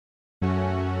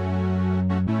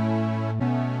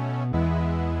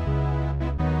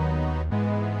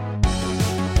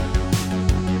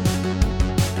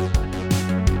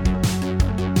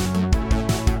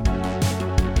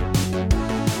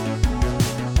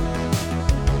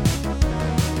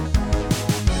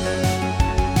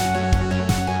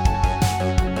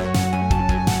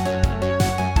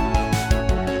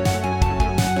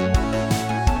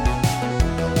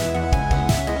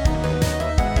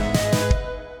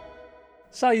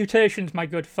Salutations, my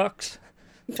good fucks.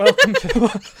 Welcome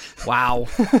to... Wow.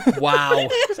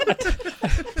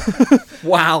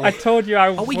 Wow. I told you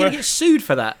I Are we going to get sued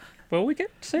for that? Will we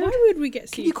get sued? Why would we get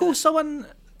sued? Can you call someone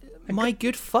my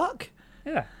good fuck?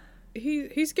 Yeah.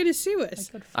 Who's going to sue us?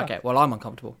 Good fuck. Okay, well, I'm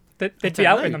uncomfortable. They'd don't be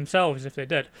outing know. themselves if they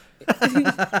did.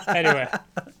 Anyway.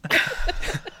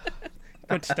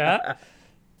 Good start.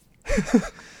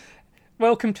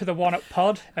 Welcome to the One Up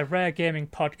Pod, a rare gaming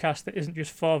podcast that isn't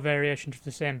just 4 variations of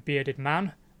the same bearded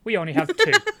man. We only have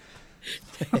 2.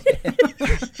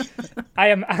 I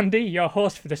am Andy, your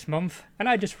host for this month, and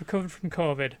I just recovered from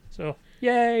COVID, so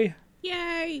yay!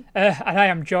 Yay! And I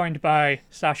am joined by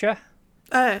Sasha.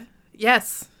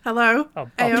 Yes. Hello.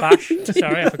 Oh, Ayo. Bash.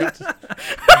 Sorry, I forgot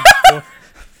to...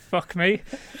 Fuck me.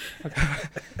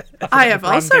 I have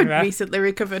also branding there. recently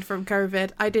recovered from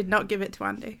COVID. I did not give it to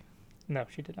Andy. No,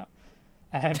 she did not.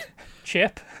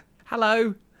 Chip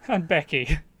Hello. and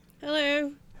Becky.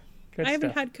 Hello. Good I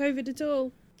haven't stuff. had COVID at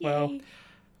all. Yay. Well,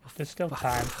 there's still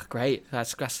time. Great.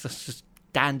 That's just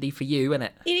dandy for you, isn't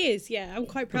it? It is, yeah. I'm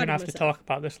quite We're proud going to of have to myself. talk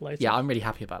about this later. Yeah, I'm really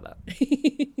happy about that.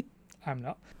 I'm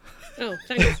not. Oh,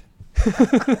 thanks.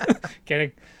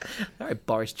 Kidding. All right,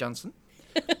 Boris Johnson.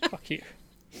 Fuck you.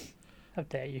 How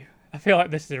dare you. I feel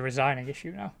like this is a resigning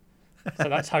issue now. So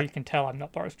that's how you can tell I'm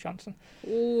not Boris Johnson.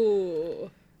 Ooh.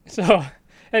 So,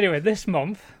 anyway, this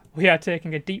month we are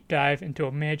taking a deep dive into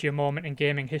a major moment in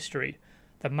gaming history,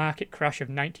 the market crash of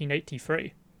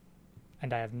 1983.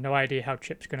 And I have no idea how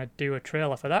Chip's going to do a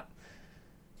trailer for that.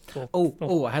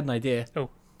 Oh, I had an idea. Oh,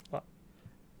 what?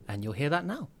 And you'll hear that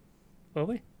now. Will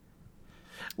we?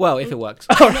 Well, if it works.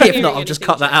 not If hearing not, I'll just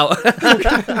anything, cut that out.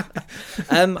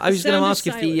 I was going Sound to of ask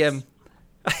if silence.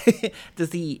 does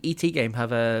the ET game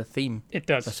have a theme It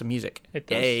does. for some music? It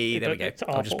does. Yay, there we go. It's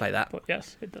I'll just awful, play that. But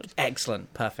yes, it does.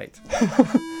 Excellent. Perfect.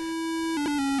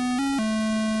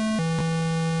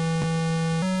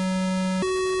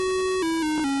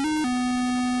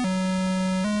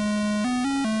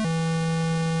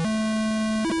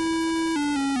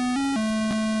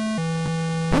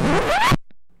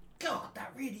 God,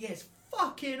 that really is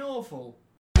fucking awful.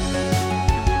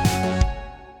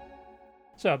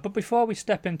 So, but before we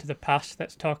step into the past,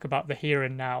 let's talk about the here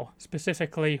and now,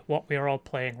 specifically what we are all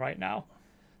playing right now.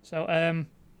 So,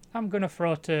 I'm going to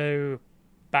throw to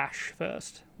Bash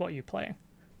first. What are you playing?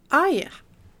 I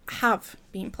have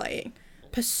been playing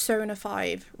Persona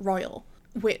 5 Royal,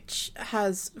 which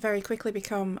has very quickly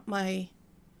become my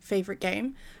favourite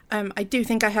game. I do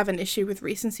think I have an issue with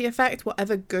recency effect.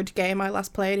 Whatever good game I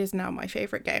last played is now my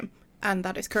favourite game. And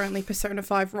that is currently Persona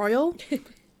 5 Royal.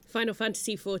 Final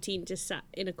Fantasy 14 just sat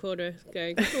in a corner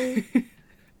going, oh.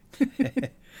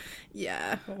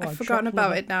 Yeah, Oh, I've I'd forgotten chop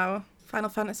about liver. it now. Final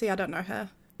Fantasy, I don't know her.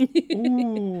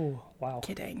 Ooh, wow.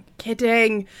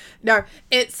 Kidding. No,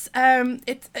 it's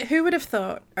who would have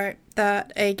thought, right,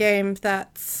 that a game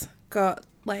that's got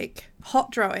like hot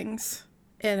drawings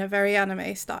in a very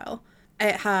anime style,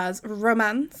 it has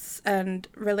romance and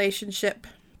relationship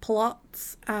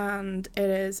plots, and it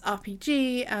is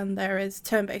RPG, and there is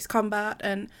turn-based combat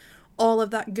and all of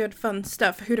that good fun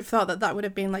stuff. Who'd have thought that that would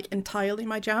have been like entirely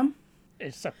my jam?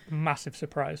 It's a massive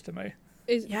surprise to me.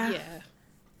 Yeah.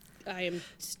 I am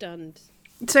stunned.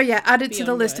 So yeah, added to the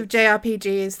Beyond list of words.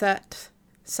 JRPGs that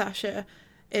Sasha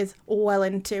is well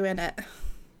into in it.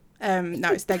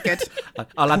 No, it's dead good.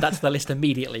 I'll add that to the list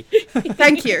immediately.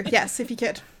 Thank you. Yes, if you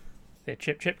could. Yeah,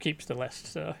 Chip keeps the list,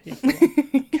 so he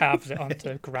carves it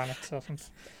onto granite or something.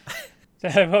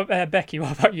 So, Becky,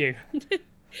 what about you?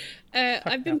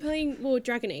 I've been playing more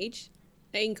Dragon Age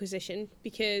Inquisition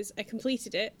because I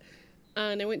completed it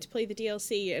and I went to play the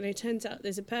DLC, and it turns out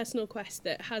there's a personal quest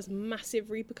that has massive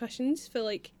repercussions for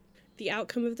like the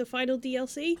outcome of the final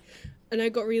DLC, and I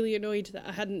got really annoyed that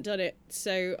I hadn't done it,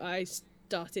 so I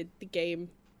started the game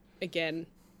again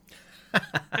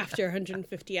after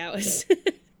 150 hours.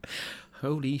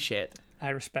 Holy shit. I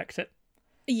respect it.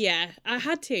 Yeah, I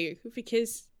had to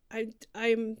because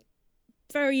I'm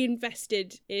very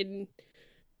invested in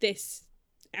this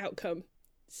outcome.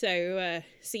 So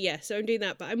I'm doing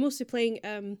that, but I'm also playing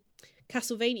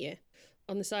Castlevania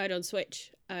on the side on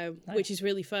Switch, which is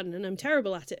really fun, and I'm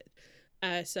terrible at it.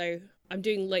 So I'm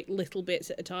doing like little bits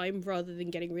at a time rather than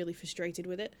getting really frustrated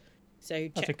with it. So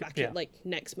check back at like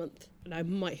next month, and I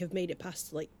might have made it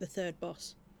past like the 3rd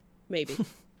boss, maybe.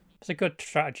 It's a good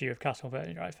strategy of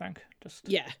Castlevania, I think. Just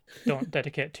don't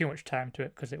dedicate too much time to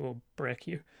it because it will break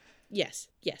you. Yes.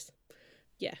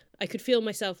 Yeah, I could feel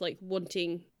myself like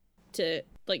wanting to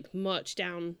like march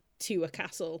down to a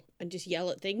castle and just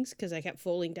yell at things because I kept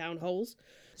falling down holes.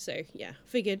 So yeah,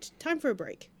 figured time for a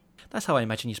break. That's how I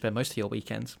imagine you spend most of your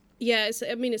weekends. Yeah,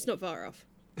 it's not far off.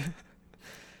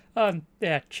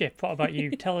 Yeah, Chip, what about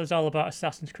you? Tell us all about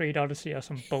Assassin's Creed Odyssey or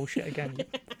some bullshit again.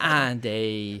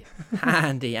 Andy.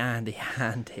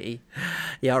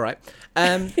 Yeah, all right.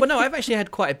 Well, no, I've actually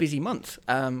had quite a busy month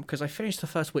because I finished the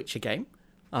first Witcher game.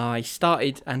 I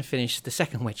started and finished the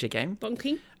second Witcher game.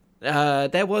 Bonking.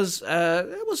 There was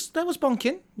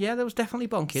bonking. Yeah, there was definitely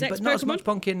bonking, Sex but not as Pokemon? much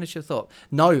bonking as you thought.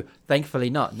 No, thankfully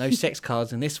not. No sex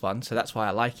cards in this one, so that's why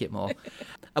I like it more.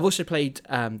 I've also played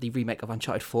the remake of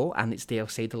Uncharted 4 and its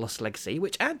DLC, The Lost Legacy,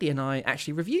 which Andy and I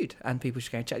actually reviewed, and people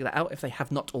should go and check that out if they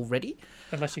have not already.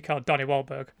 Unless you call Donnie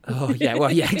Wahlberg. Oh yeah,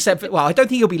 well yeah, I don't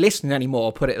think he'll be listening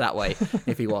anymore. Put it that way,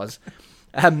 if he was.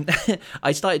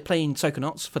 I started playing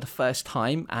Psychonauts for the first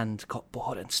time and got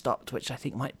bored and stopped, which I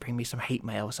think might bring me some hate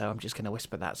mail, so I'm just going to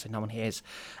whisper that so no one hears.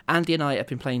 Andy and I have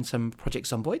been playing some Project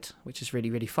Zomboid, which is really,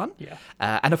 really fun. Yeah.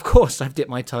 And of course, I've dipped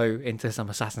my toe into some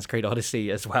Assassin's Creed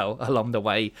Odyssey as well along the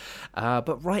way.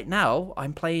 But right now,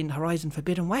 I'm playing Horizon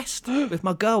Forbidden West with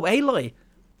my girl, Aloy.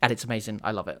 And it's amazing.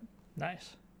 I love it.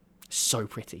 Nice. So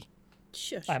pretty.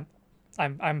 Shush.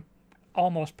 I'm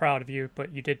almost proud of you,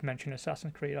 but you did mention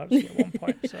Assassin's Creed Odyssey at one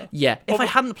point. So. Yeah, if I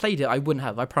hadn't played it, I wouldn't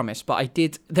have, I promise. But I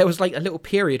did. There was like a little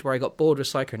period where I got bored with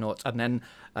Psychonauts, and then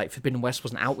like Forbidden West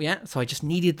wasn't out yet, so I just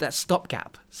needed that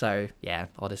stopgap. So yeah,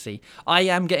 Odyssey. I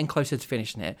am getting closer to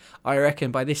finishing it. I reckon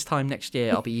by this time next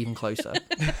year, I'll be even closer.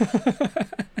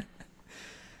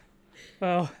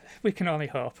 Well, we can only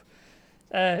hope.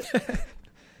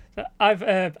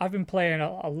 I've been playing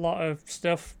a lot of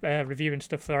stuff, reviewing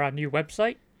stuff for our new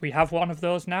website. We have one of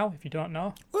those now, if you don't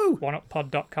know. Woo!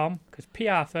 OneUpPod.com, because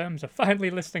PR firms are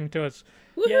finally listening to us.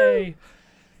 Woohoo! Yay!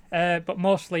 But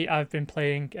mostly I've been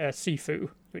playing Sifu,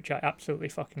 which I absolutely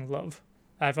fucking love.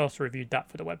 I've also reviewed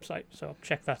that for the website, so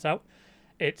check that out.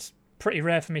 It's pretty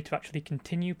rare for me to actually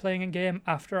continue playing a game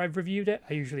after I've reviewed it.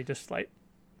 I usually just like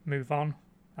move on.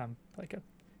 Like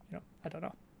I don't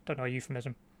know a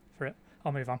euphemism for it.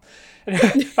 I'll move on.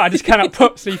 But I just cannot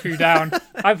put Sifu down.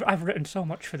 I've written so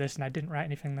much for this and I didn't write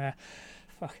anything there.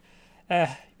 Fuck.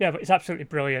 Yeah, but it's absolutely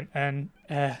brilliant. And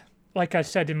like I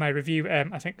said in my review,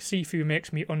 I think Sifu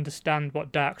makes me understand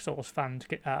what Dark Souls fans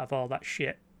get out of all that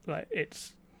shit. Like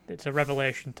it's a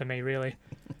revelation to me, really.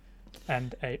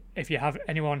 And if you have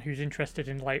anyone who's interested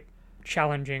in like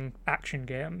challenging action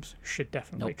games, should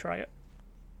definitely try it.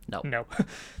 No.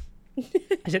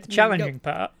 Is it the challenging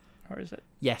part, or is it?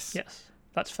 Yes. Yes,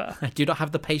 that's fair. I do not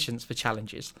have the patience for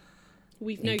challenges.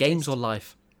 We've in noticed. games or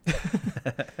life.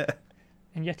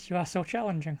 And yet you are so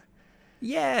challenging.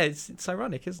 Yeah, it's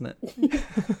ironic, isn't it?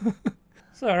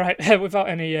 So, all right, without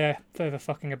any further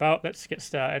fucking about, let's get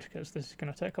started, because this is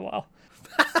going to take a while.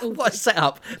 What a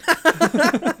setup.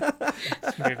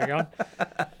 Moving on.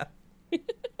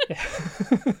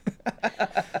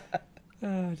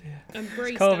 Oh dear.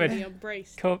 Embrace, COVID. Andy,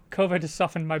 embrace. COVID has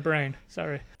softened my brain.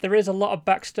 Sorry. There is a lot of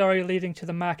backstory leading to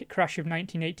the market crash of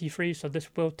 1983, so this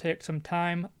will take some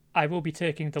time. I will be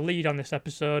taking the lead on this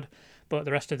episode, but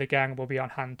the rest of the gang will be on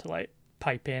hand to like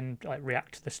pipe in, like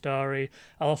react to the story.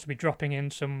 I'll also be dropping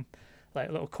in some like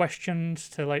little questions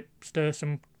to like stir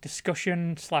some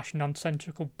discussion /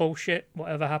 nonsensical bullshit,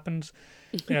 whatever happens.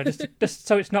 Just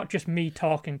so it's not just me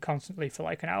talking constantly for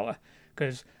like an hour,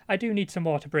 because I do need some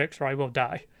water breaks or I will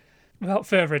die. Without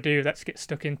further ado, let's get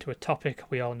stuck into a topic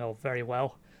we all know very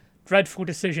well. Dreadful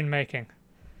decision making.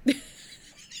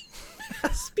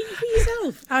 Speak for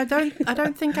yourself. I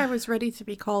don't think I was ready to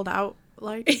be called out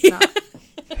like that,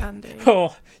 Andy.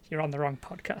 Oh, you're on the wrong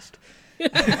podcast.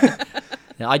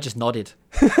 Yeah, I just nodded.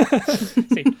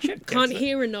 See, Chip Can't gets it.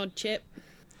 hear a nod, Chip.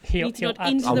 He'll Need to nod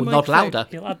add, into I the will nod microphone. louder.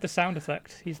 he'll add the sound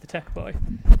effect. He's the tech boy.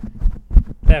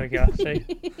 There we go. See?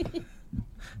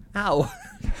 Ow.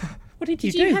 What did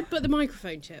Did you you do? headbutt the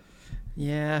microphone, Chip?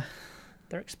 Yeah.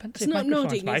 They're expensive It's not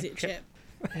microphones, nodding, mate. is it, Chip?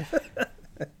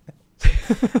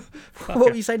 Fuck What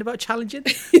it. were you saying about challenging?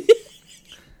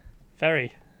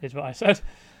 Very, is what I said.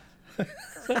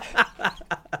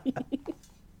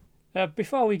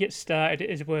 Before we get started, it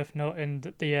is worth noting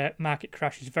that the market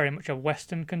crash is very much a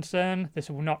Western concern. This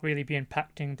will not really be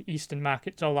impacting the Eastern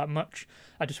markets all that much.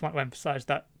 I just want to emphasise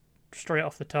that straight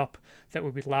off the top, that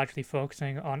we'll be largely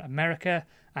focusing on America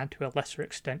and to a lesser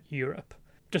extent Europe.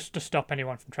 Just to stop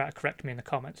anyone from trying to correct me in the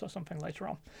comments or something later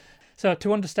on. So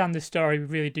to understand this story, we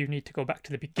really do need to go back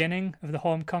to the beginning of the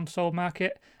home console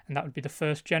market, and that would be the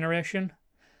first generation.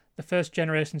 The first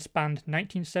generation spanned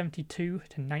 1972 to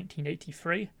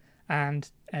 1983,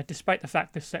 and despite the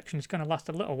fact this section is going to last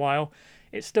a little while,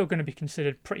 it's still going to be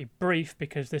considered pretty brief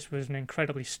because this was an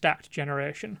incredibly stacked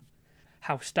generation.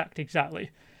 How stacked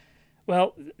exactly?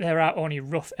 Well, there are only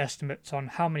rough estimates on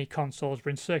how many consoles were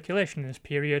in circulation in this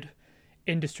period.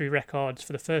 industry records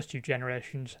for the first 2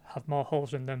 generations have more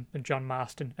holes in them than John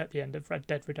Marston at the end of Red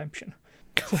Dead Redemption.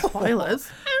 Spoilers.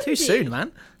 Too soon,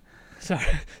 man.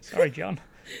 Sorry, John.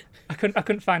 I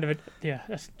couldn't find a yeah.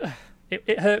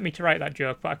 It hurt me to write that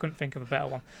joke, but I couldn't think of a better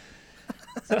one.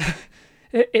 So,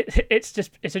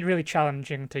 it's really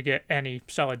challenging to get any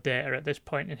solid data at this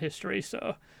point in history.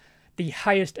 So the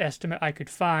highest estimate I could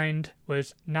find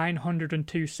was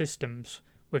 902 systems,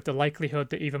 with the likelihood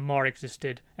that even more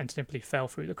existed and simply fell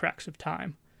through the cracks of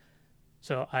time.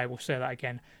 So I will say that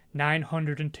again,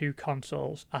 902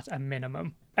 consoles at a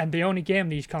minimum. And the only game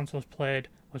these consoles played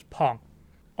was Pong,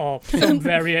 or some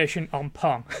variation on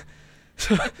Pong.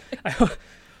 So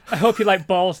I hope you like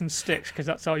balls and sticks, because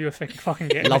that's all you were fucking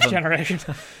getting this generation.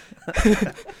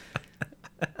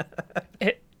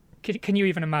 Can you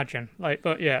even imagine?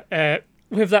 But yeah,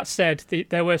 with that said,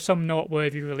 there were some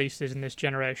noteworthy releases in this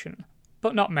generation,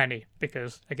 but not many,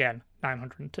 because, again,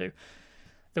 902.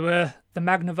 There were the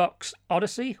Magnavox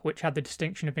Odyssey, which had the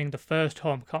distinction of being the first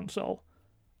home console.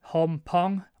 Home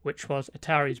Pong, which was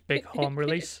Atari's big home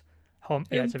release.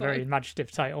 Yeah, it's a very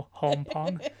imaginative title. Home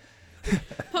Pong.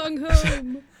 Pong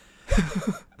home!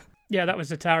 Yeah, that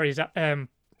was Atari's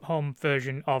home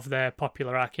version of their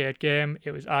popular arcade game.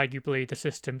 It was arguably the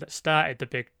system that started the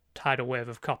big tidal wave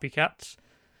of copycats.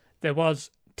 There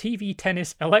was TV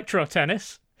Tennis Electro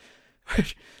Tennis,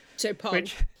 which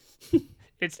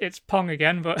it's Pong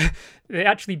again, but they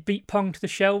actually beat Pong to the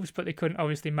shelves, but they couldn't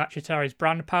obviously match Atari's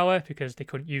brand power because they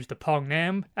couldn't use the Pong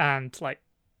name. And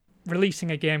releasing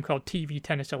a game called TV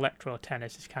Tennis Electro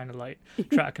Tennis is kind of like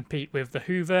trying to compete with the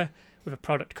Hoover with a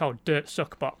product called Dirt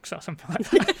Suckbox or something like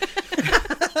that.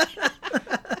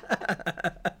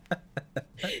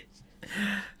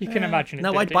 You can imagine it.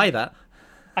 No, I'd buy that.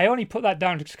 I only put that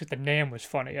down just because the name was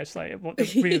funny. It's like,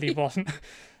 it really wasn't.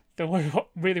 There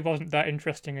really wasn't that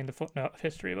interesting in the footnote of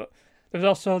history. But there was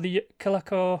also the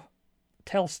Coleco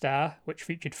Telstar, which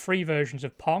featured 3 versions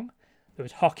of Pong. There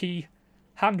was hockey,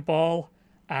 handball,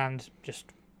 and just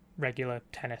regular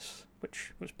tennis,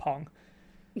 which was Pong.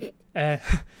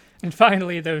 And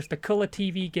finally, there was the Colour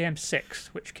TV Game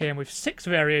 6, which came with 6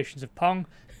 variations of Pong.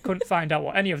 Couldn't find out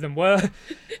what any of them were,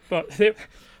 but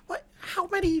how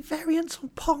many variants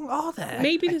of Pong are there?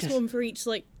 Maybe there's one for each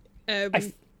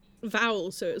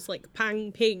vowel, so it's like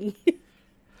pang, ping,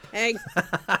 peg.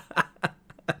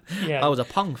 Yeah, I was a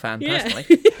Pong fan personally.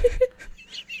 I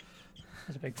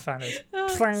was a big fan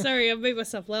of. Sorry, I made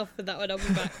myself laugh with that one. I'll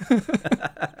be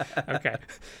back. Okay.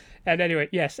 And anyway,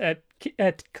 yes,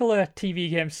 Colour TV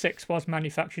Game 6 was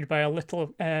manufactured by a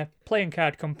little playing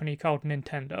card company called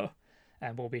Nintendo,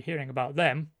 and we'll be hearing about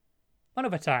them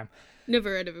another time. Never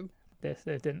heard of them. They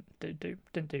didn't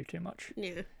do too much.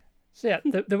 Yeah. So yeah,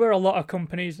 there were a lot of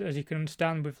companies, as you can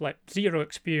understand, with zero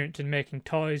experience in making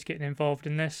toys getting involved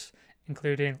in this,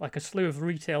 including a slew of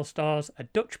retail stores, a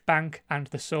Dutch bank, and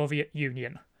the Soviet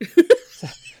Union. So,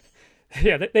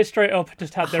 yeah, they straight up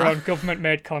just had their own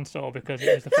government-made console because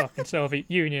it was the fucking Soviet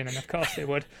Union, and of course they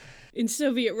would. In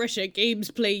Soviet Russia, games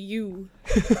play you.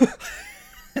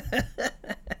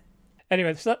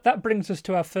 Anyway, so that brings us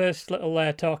to our first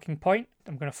little talking point.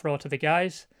 I'm going to throw to the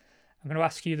guys. I'm going to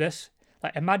ask you this.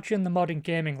 Imagine the modern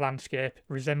gaming landscape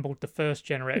resembled the first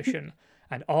generation,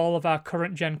 and all of our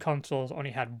current-gen consoles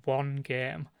only had one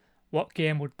game. What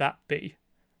game would that be?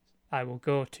 I will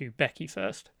go to Becky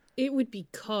first. It would be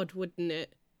COD, wouldn't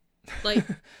it?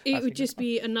 It would just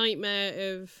be a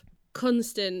nightmare of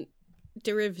constant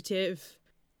derivative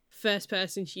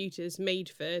first-person shooters made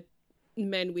for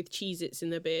men with Cheez-Its in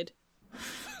their beard.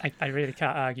 I really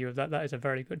can't argue with that. That is a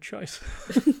very good choice.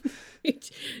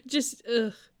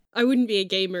 I wouldn't be a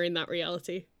gamer in that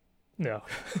reality. No.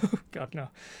 God, no.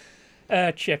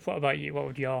 Chip, what about you?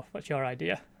 What's your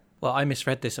idea? Well, I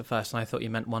misread this at first, and I thought you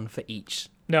meant one for each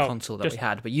console that we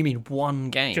had, but you mean one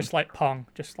game. Just like Pong,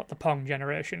 just like the Pong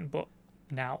generation, but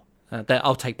now.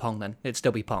 I'll take Pong then. It'd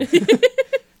still be Pong.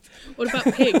 What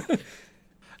about Ping?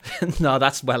 No,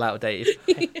 that's well outdated.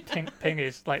 Ping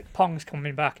is Pong's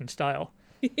coming back in style.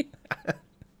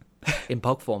 In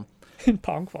Pog form. In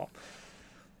Pong form.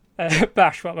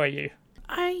 Bash, what about you?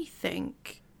 I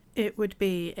think it would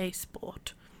be a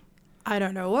sport. I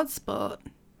don't know what sport,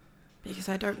 because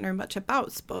I don't know much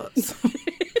about sports.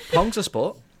 Pong's a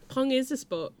sport. Pong is a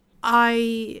sport.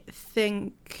 I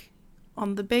think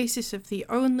on the basis of the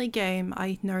only game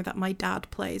I know that my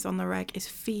dad plays on the reg is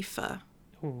FIFA.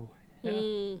 Ooh,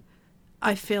 yeah.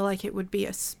 I feel like it would be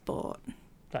a sport.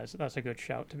 That's a good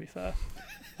shout, to be fair.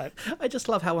 I just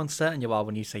love how uncertain you are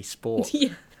when you say sport. Yeah,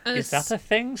 is that a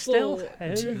thing still?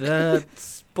 The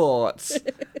sports.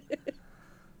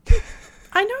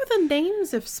 I know the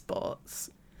names of sports.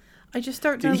 I just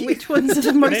don't know which ones are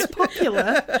the most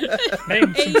popular.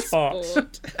 Name some A sports.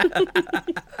 sport.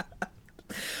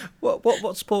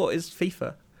 What sport is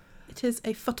FIFA? It is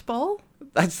a football.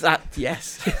 That's that.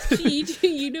 Yes,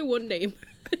 You know one name.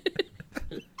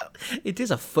 it is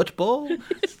a football.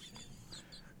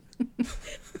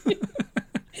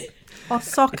 Or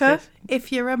soccer,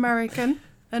 if you're American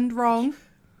and wrong.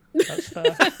 That's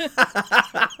fair.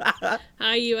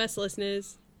 Hi, US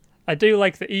listeners. I do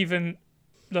like that even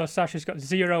though Sasha's got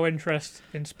zero interest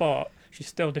in sport, she's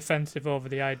still defensive over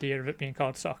the idea of it being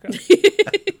called soccer.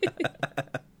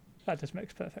 That just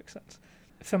makes perfect sense.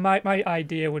 So my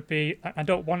idea would be, I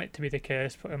don't want it to be the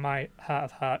case, but in my heart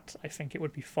of hearts, I think it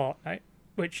would be Fortnite,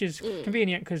 which is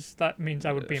convenient because that means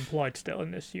I would be employed still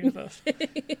in this universe.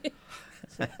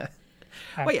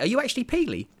 Wait, are you actually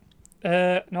Peely?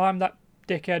 No, I'm that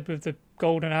dickhead with the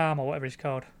golden arm or whatever he's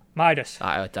called. Midas.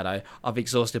 I don't know. I've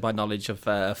exhausted my knowledge of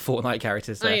Fortnite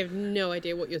characters there. I have no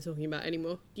idea what you're talking about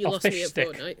anymore. You Oh, lost me Fish at Stick.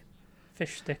 Fortnite.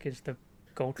 Fish Stick is the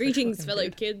goldfish. Greetings, looking fellow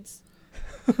dude. kids.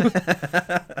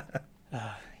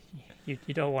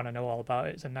 You don't want to know all about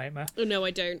it. It's a nightmare. Oh no,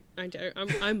 I don't.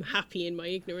 I'm happy in my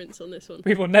ignorance on this one.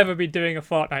 We will never be doing a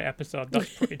Fortnite episode. That's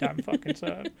pretty damn fucking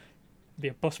certain. It'd be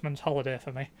a busman's holiday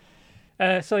for me.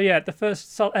 So yeah, the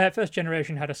first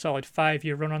generation had a solid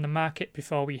 5-year run on the market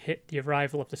before we hit the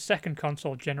arrival of the second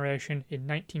console generation in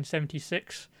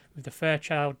 1976 with the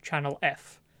Fairchild Channel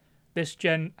F. This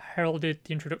gen heralded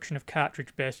the introduction of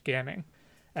cartridge-based gaming,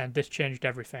 and this changed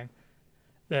everything.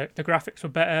 The graphics were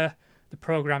better, the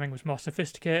programming was more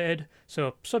sophisticated,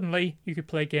 so suddenly you could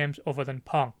play games other than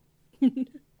Pong.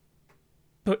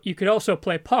 But you could also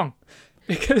play Pong,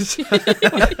 because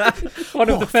one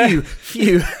of the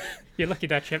Phew. You're lucky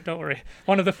there, Chip, don't worry.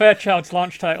 One of the Fairchild's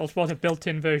launch titles was a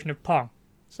built-in version of Pong.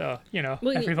 So, Well,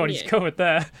 everybody's yeah. covered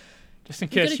there. Just in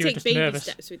You've got case to you were take just baby nervous.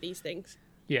 steps with these things.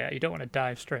 Yeah, you don't want to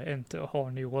dive straight into a whole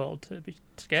new world. It'd be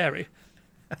scary.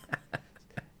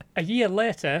 A year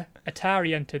later,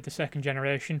 Atari entered the second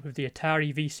generation with the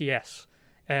Atari VCS,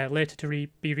 later to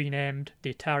be renamed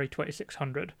the Atari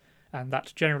 2600, and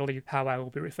that's generally how I will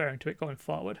be referring to it going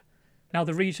forward. Now,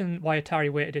 the reason why Atari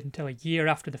waited until a year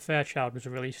after the Fairchild was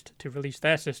released to release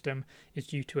their system is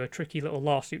due to a tricky little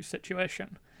lawsuit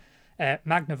situation.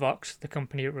 Magnavox, the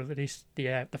company that released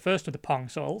the first of the Pong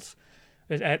souls,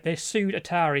 they sued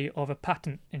Atari over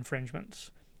patent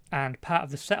infringements, and part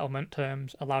of the settlement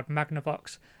terms allowed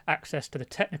Magnavox access to the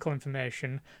technical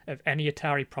information of any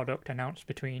Atari product announced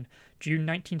between June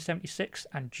 1976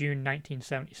 and June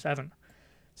 1977.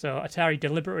 So Atari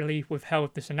deliberately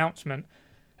withheld this announcement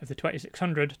of the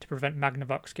 2600 to prevent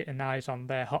Magnavox getting eyes on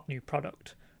their hot new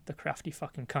product. The crafty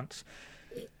fucking cunts.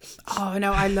 Oh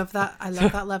no, I love that. I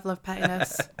love that level of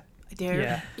pettiness. I do.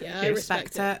 Yeah. Yeah, I I respect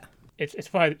respect it.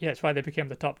 It's why they became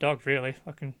the top dogs, really.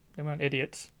 Fucking, they weren't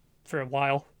idiots for a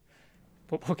while.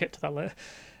 But we'll get to that later.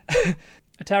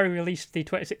 Atari released the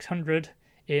 2600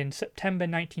 in September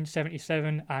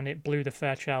 1977, and it blew the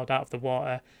Fairchild out of the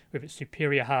water with its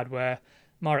superior hardware,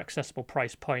 more accessible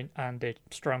price point, and a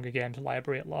stronger games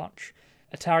library at launch.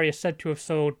 Atari is said to have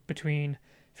sold between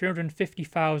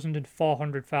 350,000 and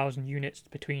 400,000 units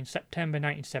between September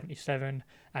 1977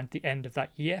 and the end of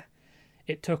that year.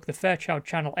 It took the Fairchild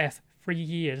Channel F 3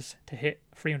 years to hit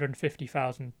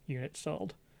 350,000 units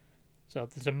sold. So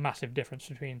there's a massive difference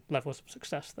between levels of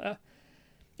success there.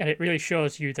 And it really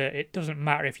shows you that it doesn't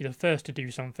matter if you're the first to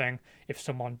do something if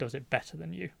someone does it better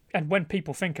than you. And when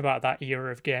people think about that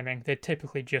era of gaming, they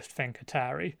typically just think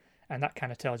Atari, and that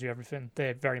kind of tells you everything.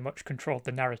 They very much controlled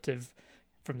the narrative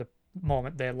from the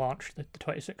moment they launched the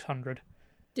 2600.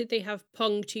 Did they have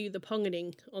Pong 2 the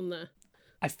Pongening on there?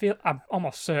 I'm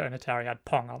almost certain Atari had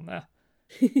Pong on there.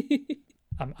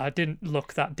 I didn't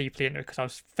look that deeply into it because I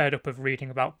was fed up of reading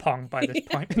about Pong by this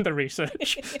point in the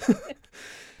research.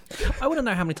 I want to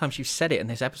know how many times you've said it in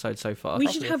this episode so far. We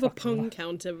should Probably a have a fucking Pong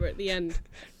counter at the end.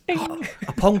 A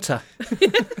pongter.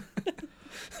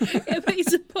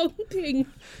 It's a Pong ding.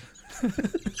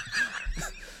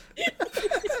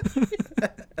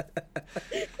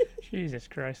 Jesus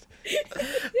Christ.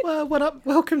 Well, one up.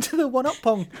 Welcome to the one up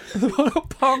pong. What a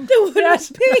Pong! The one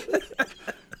Yes.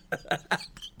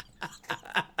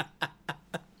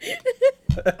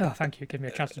 Oh, thank you. Give me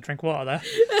a chance to drink water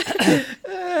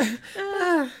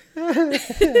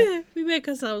there. We make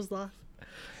ourselves laugh.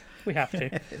 We have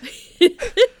to.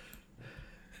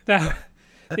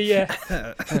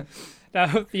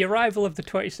 Now, the arrival of the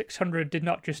 2600 did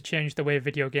not just change the way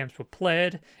video games were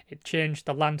played, it changed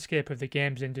the landscape of the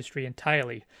games industry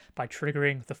entirely by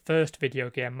triggering the first video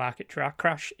game market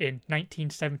crash in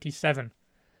 1977.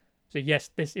 So yes,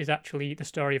 this is actually the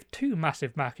story of two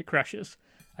massive market crashes.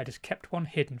 I just kept one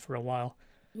hidden for a while.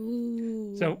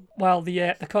 Ooh. So while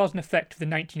the cause and effect of the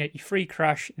 1983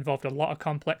 crash involved a lot of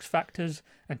complex factors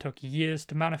and took years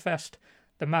to manifest,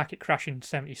 the market crash in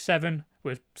 77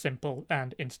 was simple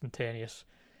and instantaneous.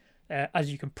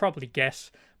 As you can probably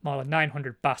guess, more than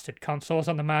 900 bastard consoles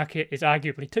on the market is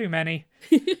arguably too many.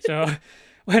 So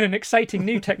when an exciting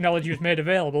new technology was made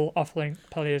available, offering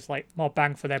players like more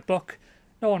bang for their buck,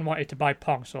 no one wanted to buy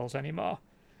Pongsols anymore.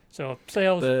 So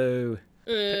sales... Boo.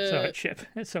 Sorry, Chip.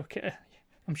 It's okay.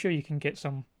 I'm sure you can get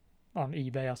some on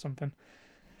eBay or something.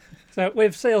 So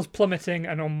with sales plummeting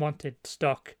and unwanted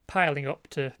stock piling up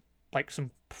to like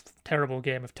some terrible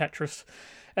game of Tetris,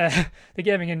 the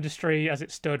gaming industry as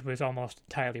it stood was almost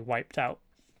entirely wiped out.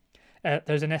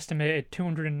 There's an estimated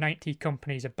 290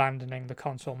 companies abandoning the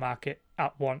console market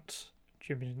at once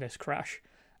during this crash.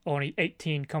 Only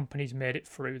 18 companies made it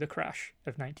through the crash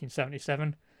of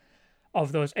 1977.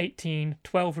 Of those 18,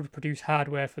 12 would produce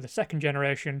hardware for the second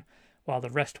generation, while the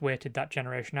rest waited that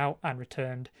generation out and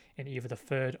returned in either the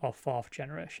third or fourth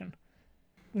generation.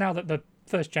 Now that the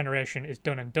first generation is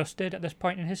done and dusted at this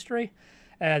point in history,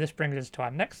 this brings us to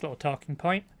our next little talking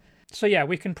point. So yeah,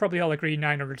 we can probably all agree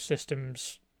 900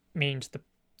 systems means the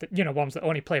ones that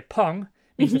only play Pong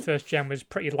means the first gen was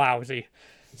pretty lousy.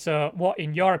 So what,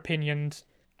 in your opinions,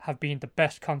 have been the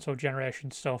best console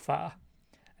generations so far?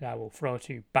 And I will throw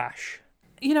to Bash.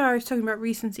 I was talking about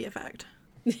recency effect.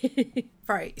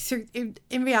 Right. So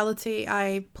in reality,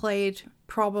 I played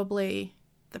probably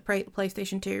the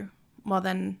PlayStation 2 more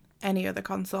than any other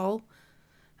console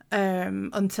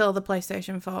until the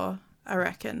PlayStation 4, I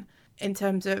reckon, in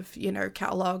terms of,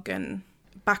 catalogue and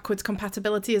backwards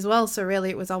compatibility as well. So really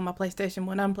it was all my PlayStation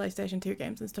 1 and PlayStation 2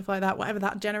 games and stuff like that, whatever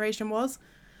that generation was.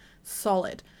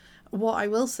 Solid. What I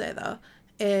will say, though,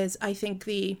 is I think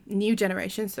the new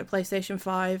generations, so PlayStation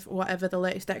 5, whatever the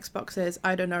latest Xbox is,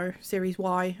 I don't know, Series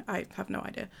Y, I have no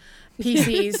idea,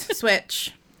 PCs,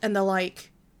 Switch, and the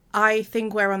like, I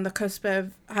think we're on the cusp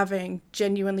of having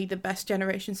genuinely the best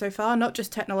generation so far, not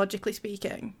just technologically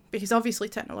speaking, because obviously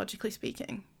technologically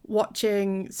speaking,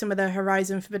 watching some of the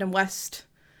Horizon Forbidden West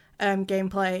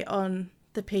gameplay on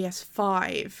the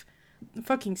PS5,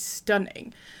 fucking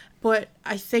stunning. But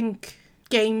I think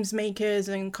games makers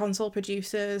and console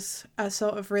producers are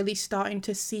sort of really starting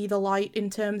to see the light in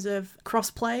terms of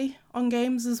crossplay on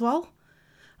games as well.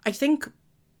 I think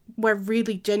we're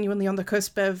really genuinely on the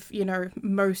cusp of,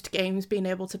 most games being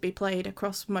able to be played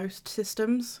across most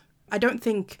systems. I don't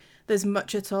think there's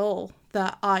much at all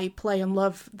that I play and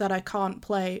love that I can't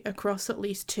play across at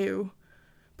least 2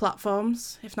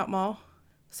 platforms, if not more.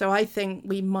 So I think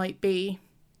we might be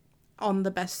on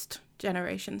the best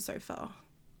generation so far.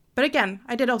 But again,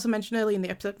 I did also mention earlier in the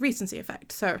episode recency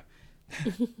effect, so,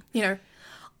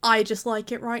 I just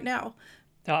like it right now.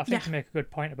 No, I think you make a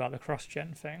good point about the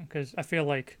cross-gen thing, because I feel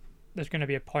like there's going to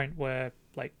be a point where,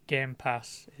 Game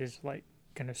Pass is,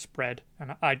 going to spread,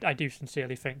 and I do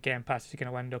sincerely think Game Pass is going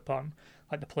to end up on,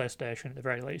 the PlayStation at the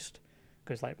very least,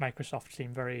 because, Microsoft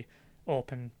seem very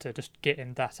open to just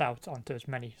getting that out onto as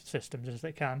many systems as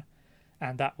they can,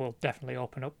 and that will definitely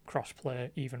open up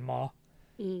cross-play even more.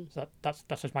 So that's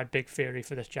just my big theory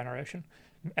for this generation.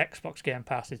 Xbox Game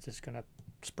Pass is just going to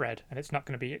spread, and it's not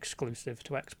going to be exclusive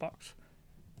to Xbox.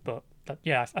 But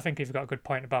I think you've got a good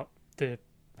point about the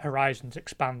horizons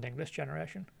expanding this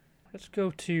generation. Let's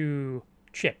go to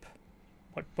Chip.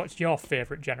 What's your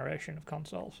favourite generation of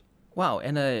consoles? Wow,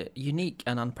 in a unique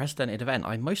and unprecedented event,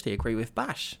 I mostly agree with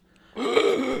Bash.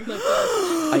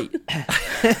 I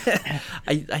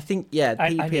think,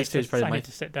 PS2 is probably I need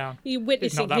to sit down. You're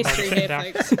witnessing history here,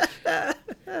 folks.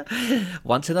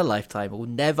 Once in a lifetime. It will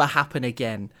never happen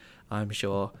again, I'm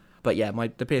sure. But yeah,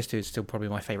 the PS2 is still probably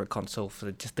my favourite console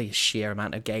for just the sheer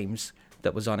amount of games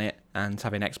that was on it, and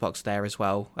having Xbox there as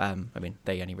well.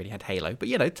 They only really had Halo, but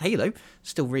Halo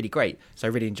still really great. So I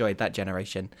really enjoyed that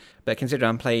generation. But considering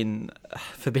I'm playing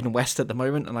Forbidden West at the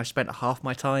moment, and I spent half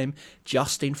my time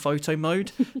just in photo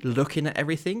mode, looking at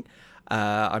everything,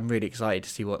 I'm really excited to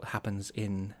see what happens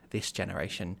in this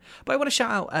generation. But I want to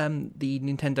shout out the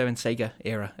Nintendo and Sega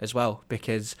era as well,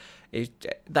 because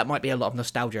that might be a lot of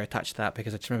nostalgia attached to that,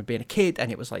 because I just remember being a kid and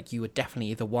it was like you were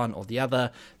definitely either one or the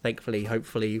other. Thankfully,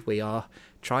 hopefully, we are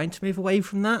trying to move away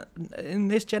from that in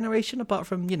this generation, apart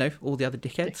from, all the other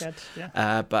dickheads.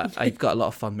 Yeah. But I've got a lot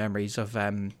of fond memories of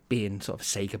being sort of a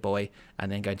Sega boy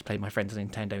and then going to play with my friends on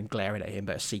Nintendo and glaring at him,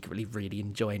 but secretly really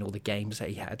enjoying all the games that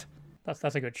he had.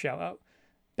 That's a good shout out.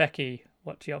 Becky,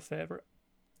 what's your favourite?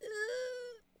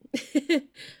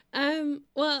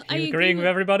 Well, Are you agreeing with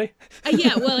everybody?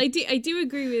 I do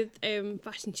agree with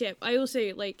Bash and Chip. I also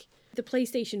the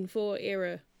PlayStation 4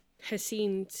 era has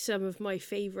seen some of my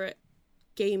favourite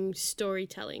game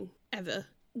storytelling ever.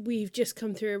 We've just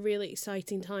come through a really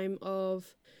exciting time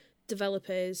of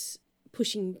developers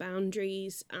pushing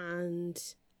boundaries and,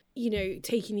 you know,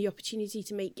 taking the opportunity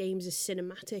to make games as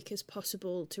cinematic as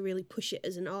possible, to really push it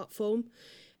as an art form,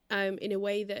 in a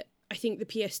way that I think the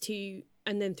PS2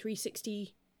 and then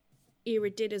 360 era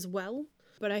did as well.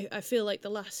 But I feel like the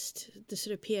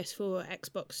sort of PS4,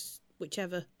 Xbox,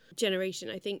 whichever generation,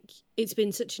 I think it's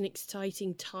been such an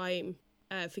exciting time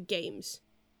for games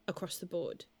across the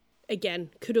board. Again,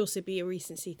 could also be a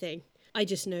recency thing. I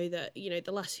just know that, you know,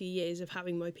 the last few years of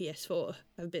having my PS4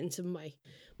 have been some of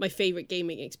my favourite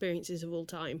gaming experiences of all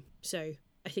time. So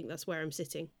I think that's where I'm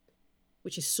sitting,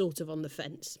 which is sort of on the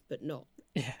fence, but not.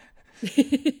 Yeah.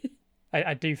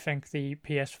 I do think the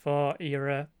PS4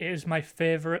 era is my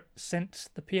favourite since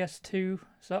the PS2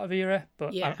 sort of era,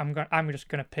 but yeah. I'm just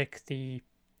going to pick the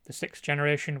 6th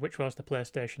generation, which was the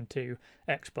PlayStation 2,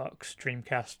 Xbox,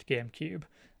 Dreamcast, GameCube,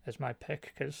 as my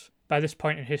pick, because by this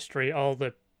point in history, all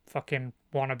the fucking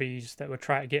wannabes that were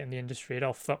trying to get in the industry had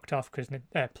all fucked off because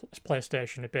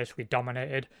PlayStation had basically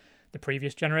dominated the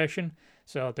previous generation,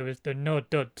 so there were no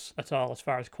duds at all as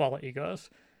far as quality goes.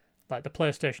 Like, the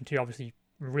PlayStation 2 obviously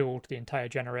ruled the entire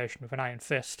generation with an iron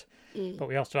fist, but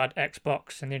we also had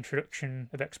Xbox and the introduction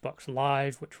of Xbox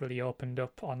Live, which really opened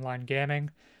up online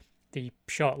gaming, the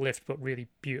short-lived but really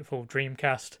beautiful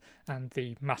Dreamcast, and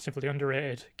the massively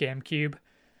underrated GameCube.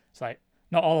 It's like,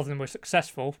 not all of them were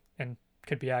successful, and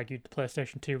could be argued the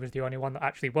PlayStation 2 was the only one that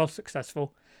actually was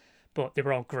successful, but they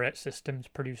were all great systems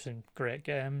producing great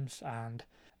games, and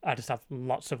I just have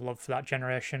lots of love for that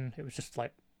generation. It was just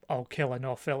like all killer,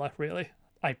 no filler, really.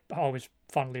 I always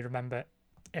fondly remember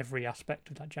every aspect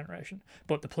of that generation,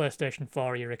 but the PlayStation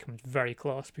 4 era comes very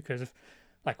close because of,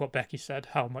 like what Becky said,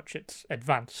 how much it's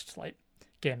advanced, like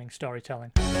gaming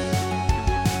storytelling.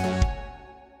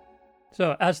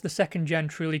 So, as the second gen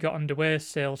truly got underway,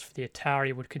 sales for the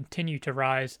Atari would continue to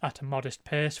rise at a modest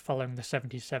pace following the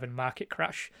 77 market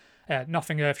crash.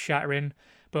 Nothing earth-shattering,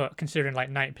 but considering like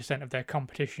 90% of their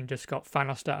competition just got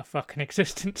Thanos out of fucking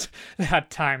existence, they had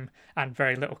time and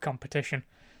very little competition.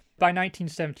 By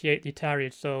 1978, the Atari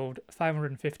had sold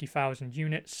 550,000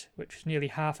 units, which was nearly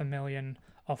 500,000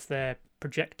 off their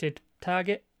projected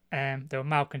target. There were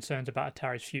mild concerns about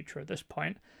Atari's future at this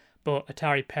point, but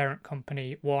Atari parent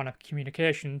company Warner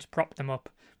Communications propped them up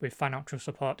with financial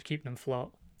support to keep them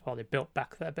afloat while they built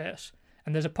back their base.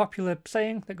 And there's a popular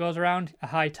saying that goes around, a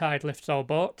high tide lifts all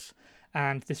boats,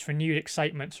 and this renewed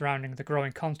excitement surrounding the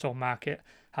growing console market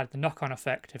had the knock-on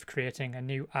effect of creating a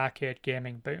new arcade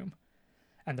gaming boom.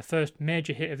 And the first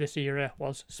major hit of this era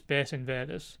was Space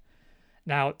Invaders.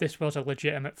 Now, this was a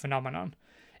legitimate phenomenon.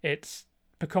 It's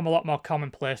become a lot more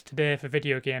commonplace today for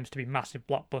video games to be massive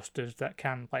blockbusters that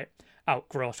can, like,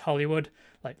 outgross Hollywood.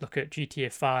 Like, look at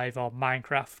GTA 5 or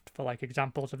Minecraft for, like,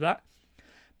 examples of that.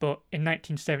 But in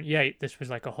 1978, this was,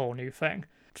 like, a whole new thing.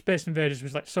 Space Invaders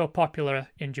was, like, so popular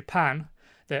in Japan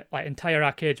that, like, entire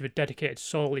arcades were dedicated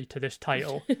solely to this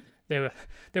title. They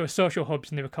were social hubs,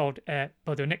 and they were called, they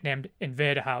were nicknamed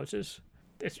Invader Houses,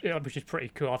 which is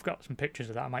pretty cool. I've got some pictures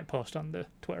of that I might post on the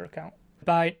Twitter account.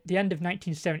 By the end of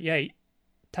 1978,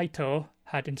 Taito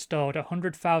had installed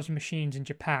 100,000 machines in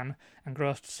Japan and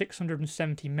grossed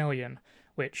 $670 million,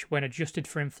 which, when adjusted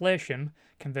for inflation,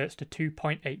 converts to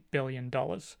 $2.8 billion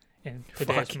in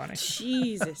today's money.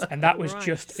 Jesus And that was Christ.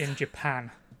 just in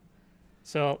Japan.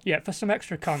 So, yeah, for some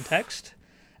extra context,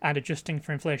 and adjusting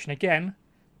for inflation again,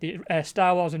 the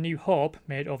Star Wars A New Hope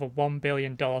made over $1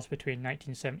 billion between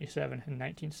 1977 and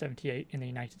 1978 in the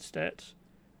United States.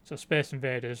 So Space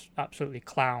Invaders absolutely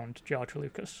clowned George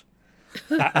Lucas.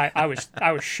 I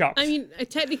was shocked. I mean,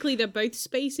 technically they're both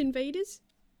Space Invaders.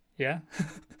 Yeah.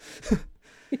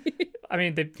 I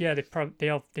mean, they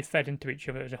fed into each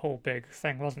other. It was a whole big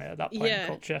thing, wasn't it, at that point in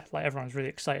culture? Like, everyone's really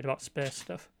excited about space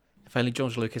stuff. If only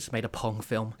George Lucas made a Pong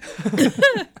film.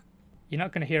 You're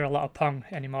not going to hear a lot of Pong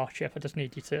anymore, Chip. I just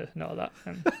need you to know that.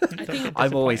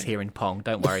 I'm always hearing Pong,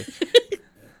 don't worry.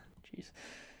 Jeez.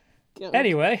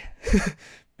 Anyway,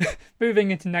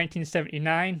 moving into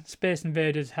 1979, Space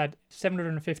Invaders had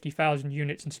 750,000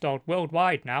 units installed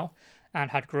worldwide now,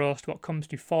 and had grossed what comes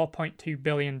to $4.2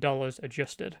 billion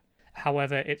adjusted.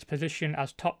 However, its position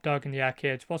as top dog in the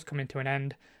arcades was coming to an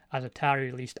end as Atari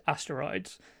released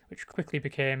Asteroids, which quickly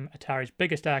became Atari's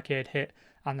biggest arcade hit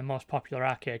and the most popular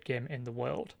arcade game in the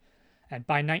world. And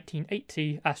by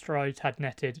 1980, Asteroids had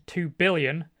netted $2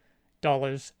 billion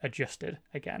adjusted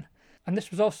again. And this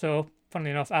was also,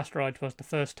 funnily enough, Asteroids was the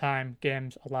first time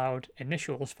games allowed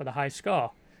initials for the high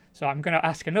score. So I'm going to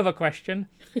ask another question.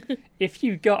 If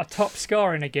you got a top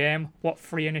score in a game, what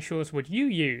three initials would you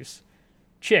use?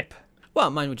 Chip. Well,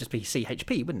 mine would just be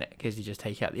CHP, wouldn't it? Because you just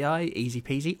take out the I, easy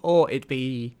peasy. Or it'd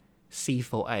be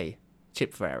C4A,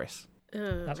 Chip Ferris.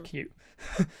 That's cute.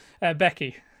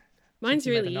 Becky. Mine's Since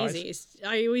you made really the noise. easy.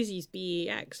 I always use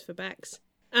BEX for Bex.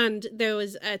 And there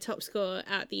was a top score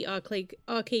at the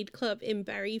arcade club in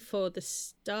Bury for the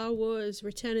Star Wars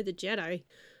Return of the Jedi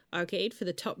arcade for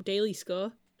the top daily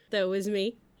score. That was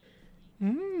me.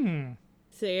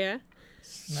 So yeah.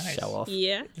 Nice. Show off.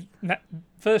 Yeah.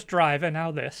 First driver,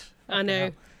 now this. I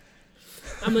know.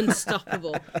 I'm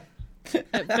unstoppable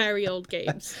at very old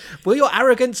games. Will your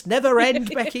arrogance never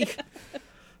end, Becky?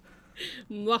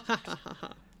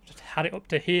 Mwahahaha. Just had it up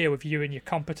to here with you and your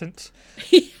competence.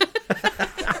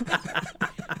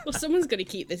 Well, someone's got to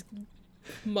keep this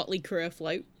motley crew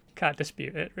afloat. Can't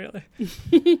dispute it, really.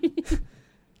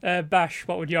 Bash,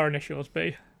 what would your initials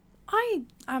be? I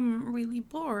am really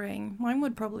boring. Mine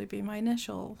would probably be my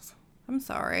initials. I'm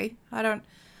sorry. I don't.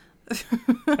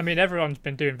 I mean, everyone's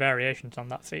been doing variations on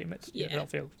that theme. I don't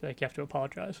feel like you have to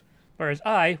apologise. Whereas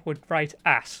I would write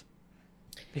ass.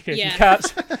 Because you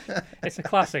can't... It's a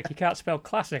classic. You can't spell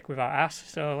classic without ass,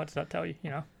 so what does that tell you, you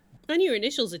know? And your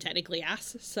initials are technically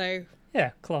ass, so...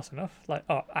 Yeah, close enough. Like,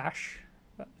 Ash.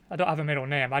 I don't have a middle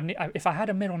name. If I had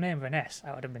a middle name with an S,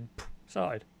 I would have been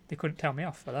sorted. They couldn't tell me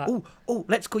off for that. Oh,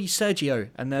 let's call you Sergio,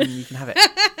 and then you can have it.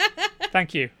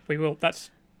 Thank you. We will. That's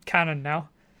canon now.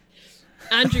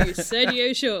 Andrew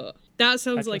Sergio Shaw. That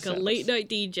sounds like a Douglas late night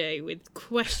DJ with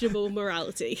questionable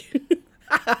morality.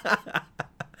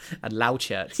 And loud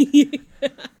shirts.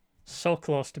 So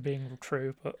close to being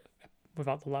true, but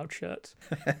without the loud shirts.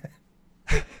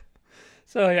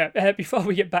 So yeah, before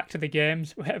we get back to the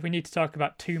games, we need to talk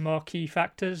about two more key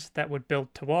factors that would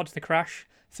build towards the crash.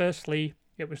 Firstly,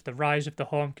 it was the rise of the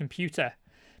home computer.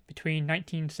 Between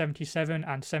 1977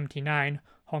 and 79,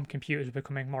 home computers were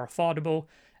becoming more affordable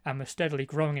and were steadily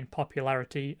growing in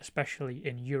popularity, especially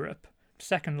in Europe.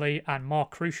 Secondly, and more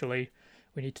crucially,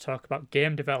 we need to talk about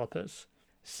game developers.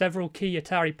 Several key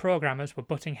Atari programmers were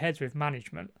butting heads with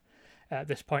management at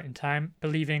this point in time,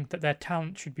 believing that their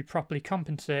talent should be properly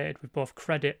compensated with both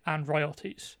credit and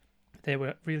royalties. They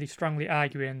were really strongly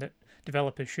arguing that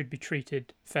developers should be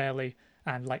treated fairly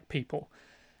and like people.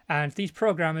 And these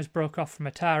programmers broke off from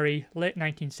Atari late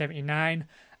 1979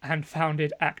 and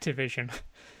founded Activision.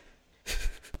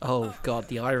 Oh, God,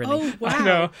 the irony. Oh, wow.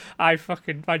 I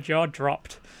know, my jaw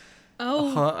dropped.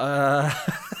 Oh,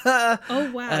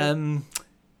 oh wow.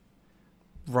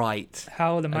 Right.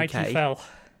 How the mighty Okay. fell.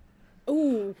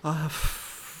 Oh.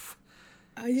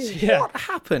 Yeah, What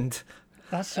happened?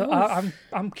 that's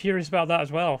I'm curious about that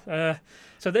as well.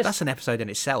 So this, That's an episode in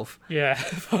itself. yeah,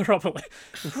 probably.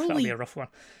 Oof, that'll be Holy- a rough one.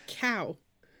 Cow.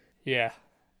 Yeah,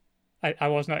 I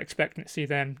was not expecting to see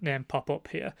their name pop up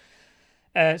here.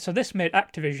 So this made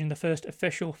Activision the first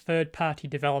official third-party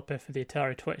developer for the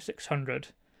Atari 2600.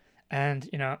 And,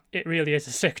 you know, it really is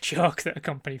a sick joke that a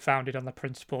company founded on the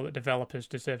principle that developers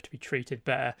deserve to be treated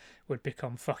better would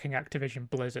become fucking Activision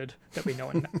Blizzard that we know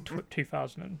in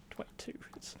 2022.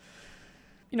 It's,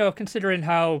 you know, considering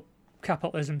how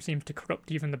capitalism seems to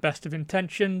corrupt even the best of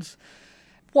intentions,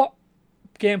 what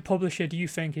game publisher do you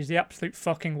think is the absolute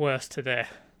fucking worst today?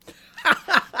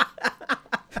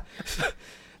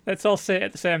 Let's all say it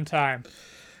at the same time.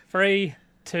 3,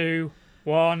 2,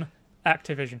 1,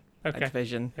 Activision. Okay.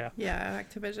 Activision. Yeah,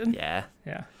 Activision. Yeah.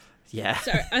 Yeah. Yeah.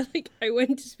 Sorry, I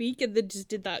went to speak and then just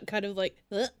did that kind of like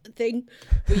thing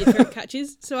where your throat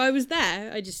catches. So I was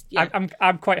there. I just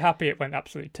I'm quite happy it went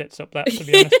absolutely tits up there, to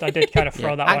be honest. I did kind of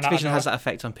throw that one out. Activision has that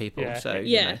effect on people, Yeah. so Yeah.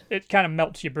 You know. It kind of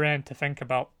melts your brain to think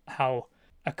about how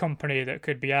a company that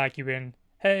could be arguing,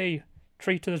 hey,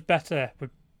 treat us better, would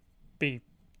be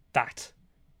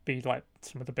like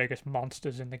some of the biggest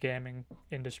monsters in the gaming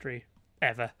industry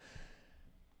ever.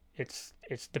 It's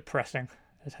depressing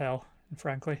as hell,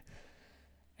 frankly.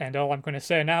 And all I'm going to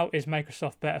say now is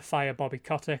Microsoft better fire Bobby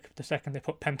Kotick the second they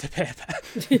put pen to paper.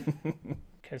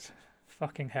 Because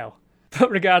fucking hell.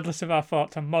 But regardless of our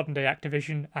thoughts on modern day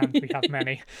Activision, and we have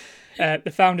many,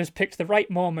 the founders picked the right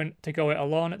moment to go it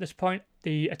alone at this point.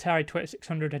 The Atari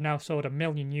 2600 had now sold 1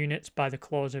 million units by the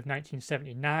close of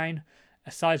 1979.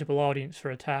 A sizable audience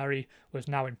for Atari was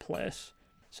now in place.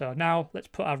 So now let's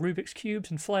put our Rubik's Cubes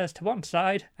and flares to one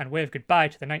side and wave goodbye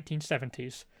to the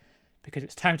 1970s. Because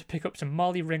it's time to pick up some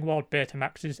Molly Ringwald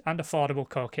Betamaxes and affordable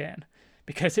cocaine.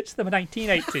 Because it's the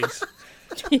 1980s.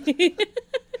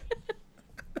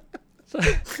 So,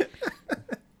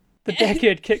 the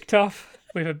decade kicked off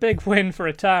with a big win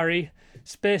for Atari.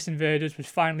 Space Invaders was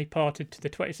finally ported to the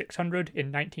 2600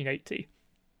 in 1980.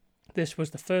 This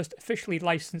was the first officially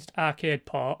licensed arcade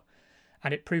port,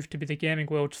 and it proved to be the gaming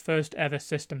world's first ever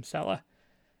system seller.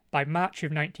 By March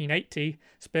of 1980,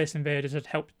 Space Invaders had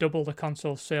helped double the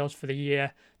console's sales for the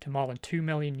year to more than 2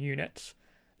 million units.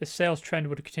 The sales trend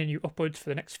would continue upwards for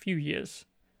the next few years.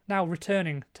 Now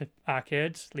returning to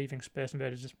arcades, leaving Space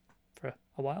Invaders for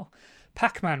a while,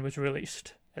 Pac-Man was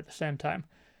released at the same time.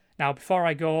 Now, before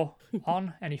I go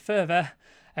on any further,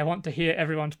 I want to hear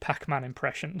everyone's Pac-Man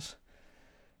impressions.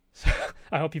 So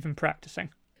I hope you've been practicing.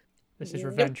 This is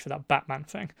revenge for that Batman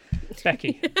thing.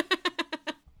 Becky.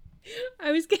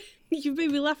 You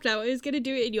made me laugh now. I was going to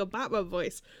do it in your Batman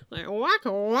voice. Like,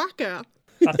 waka waka.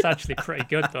 That's actually pretty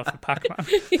good, though, for Pac-Man.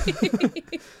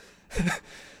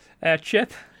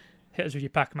 Chip, hit us with your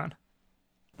Pac-Man.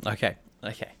 Okay,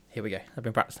 here we go. I've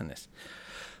been practicing this.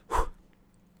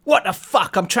 What the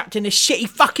fuck? I'm trapped in this shitty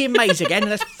fucking maze again,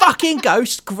 and there's fucking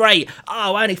ghosts. Great.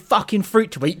 Oh, only fucking fruit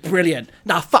to eat. Brilliant.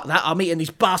 Nah, fuck that. I'm eating these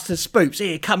bastard spoops.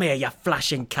 Here, come here, you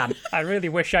flashing cunt. I really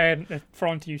wish I hadn't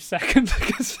thrown to you second.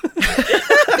 Because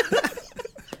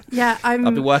Yeah, I've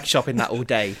been workshopping that all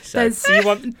day. So. do you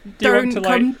want to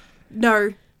like? No.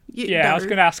 Yeah, no. I was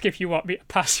going to ask if you want me to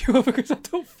pass you over because I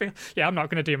don't feel. Yeah, I'm not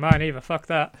going to do mine either. Fuck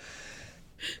that.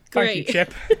 Thank you, Great.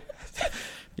 Chip.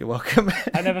 You're welcome.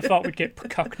 I never thought we'd get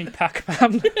Cockney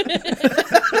Pac-Man.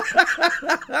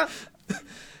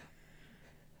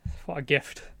 What a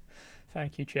gift.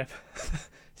 Thank you, Chip.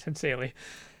 Sincerely.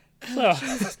 So,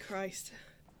 Jesus Christ.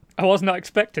 I was not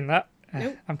expecting that.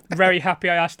 Nope. I'm very happy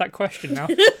I asked that question now.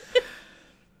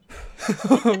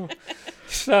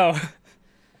 So,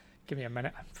 give me a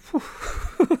minute.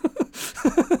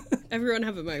 Everyone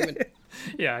have a moment.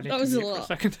 Yeah, I need That to was a mute for a lot.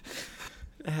 second.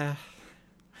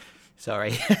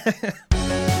 Sorry.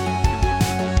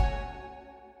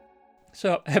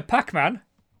 So, Pac-Man,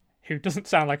 who doesn't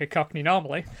sound like a Cockney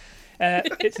normally,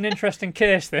 it's an interesting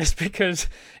case, this, because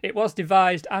it was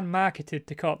devised and marketed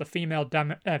to court the female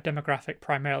demographic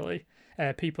primarily,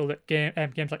 people that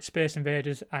games like Space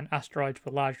Invaders and Asteroids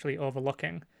were largely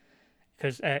overlooking.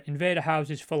 Because invader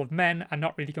houses full of men are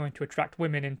not really going to attract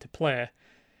women into play.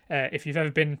 If you've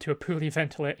ever been to a poorly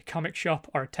ventilated comic shop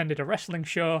or attended a wrestling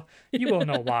show, you will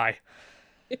know why.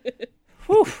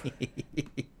 Whew.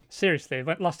 Seriously,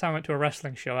 last time I went to a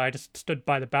wrestling show, I just stood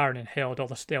by the bar and inhaled all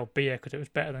the stale beer because it was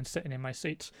better than sitting in my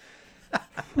seats.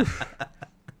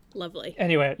 Lovely.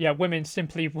 Anyway, yeah, women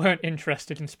simply weren't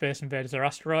interested in Space Invaders or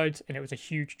Asteroids, and it was a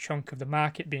huge chunk of the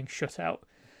market being shut out.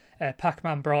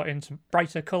 Pac-Man brought in some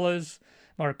brighter colours,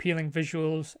 more appealing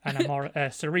visuals, and a more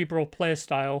cerebral play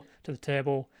style to the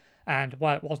table. And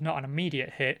while it was not an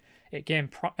immediate hit, it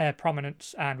gained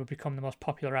prominence and would become the most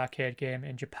popular arcade game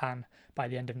in Japan by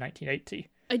the end of 1980.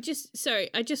 I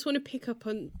just want to pick up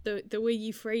on the way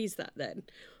you phrase that then.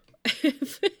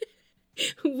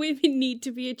 Women need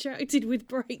to be attracted with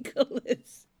bright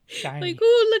colours. Shiny. Like,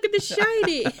 oh, look at the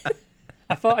shiny.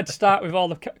 I thought I'd start with all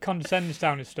the condescending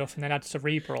sound and stuff and then add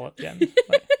cerebral at the end.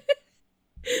 Like,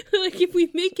 Like, if we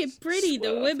make it pretty,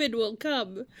 the women will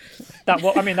come. that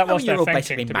was You're their all thinking,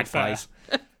 basically to be fair. magpies.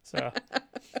 So,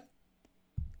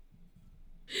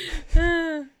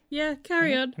 Yeah,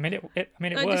 carry on. I mean, it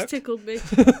That worked. just tickled me.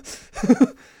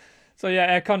 So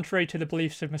yeah, contrary to the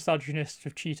beliefs of misogynists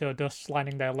with Cheeto dusts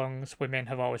lining their lungs, women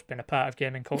have always been a part of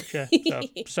gaming culture. So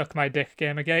suck my dick,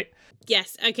 Gamergate.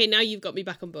 Yes, okay, now you've got me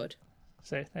back on board.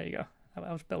 So there you go.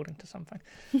 I was building to something.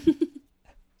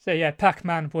 So yeah,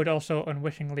 Pac-Man would also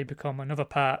unwittingly become another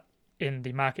part in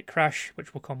the market crash,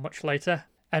 which will come much later.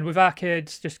 And with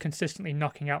arcades just consistently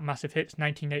knocking out massive hits,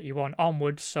 1981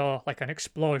 onwards saw like an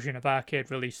explosion of arcade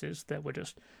releases that were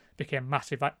just became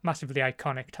massively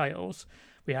iconic titles.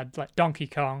 We had like Donkey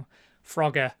Kong,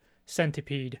 Frogger,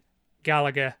 Centipede,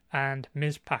 Galaga, and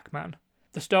Ms. Pac-Man.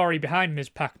 The story behind Ms.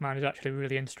 Pac-Man is actually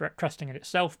really interesting in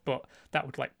itself, but that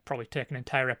would like probably take an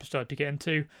entire episode to get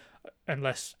into,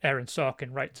 unless Aaron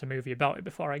Sorkin writes a movie about it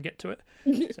before I get to it.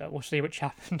 So we'll see which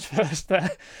happens first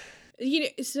there. You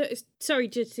know, sorry,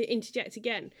 just to interject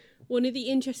again. One of the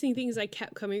interesting things I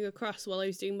kept coming across while I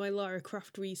was doing my Lara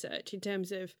Croft research in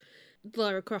terms of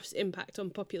Lara Croft's impact on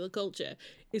popular culture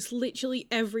is literally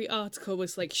every article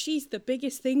was like, she's the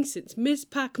biggest thing since Ms.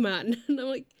 Pac-Man. And I'm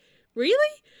like,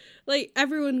 really? Like,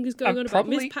 everyone was going on about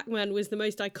Ms. Pac-Man was the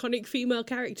most iconic female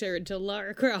character until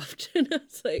Lara Croft. And I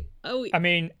was like, oh. I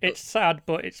mean, it's sad,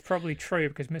 but it's probably true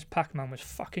because Ms. Pac-Man was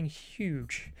fucking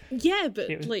huge. Yeah,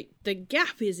 but like, the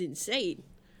gap is insane.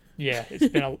 Yeah,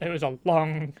 it was a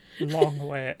long, long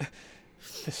wait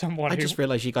for someone I who... just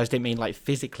realised you guys didn't mean like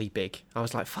physically big. I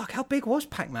was like, fuck, how big was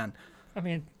Pac-Man? I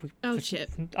mean, Shit.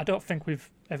 I don't think we've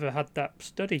ever had that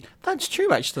studied. That's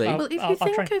true, actually. Oh. Well, if I'll you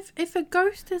think try- if a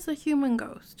ghost is a human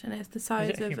ghost and it's the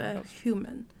size a of human a ghost?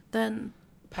 human, then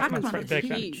Pac-Man's Pac-Man pretty is big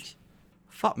then. huge.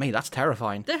 Fuck me, that's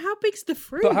terrifying. Then how big's the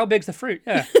fruit? But how big's the fruit?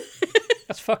 Yeah.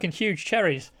 That's fucking huge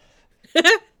cherries.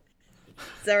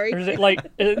 Sorry. Or is it like,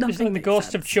 is it Nothing the makes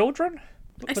ghosts of sense. children?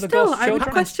 I Were the still, ghosts I would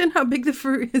children? question how big the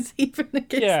fruit is even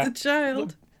against Yeah. the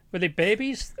child. Were they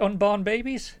babies? Unborn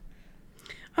babies?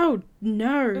 Oh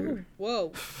no! Oh,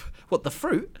 whoa. What, the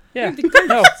fruit? Yeah. the ghosts.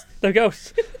 No, the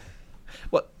ghosts.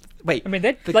 What? Wait, I mean,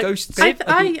 they the like, ghosts ba-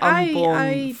 are the I-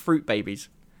 unborn fruit babies.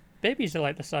 babies are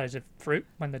like the size of fruit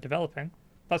when they're developing.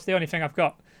 That's the only thing I've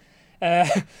got.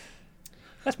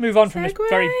 Let's move on from this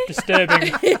very Segue.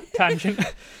 disturbing tangent.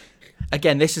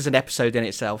 Again, this is an episode in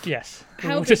itself. Yes. How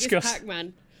We'll big discuss is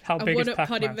Pac-Man? how A big is one-up pod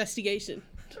Pac-Man. investigation.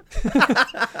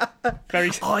 Very.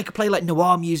 Oh, I could play like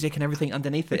noir music and everything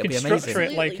underneath it. We It'd can be structure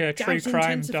amazing. it like a true Doubt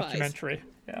crime intensifies. documentary.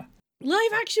 Yeah.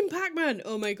 Live action Pac-Man!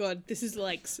 Oh my god, this is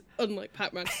legs, unlike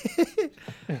Pac-Man.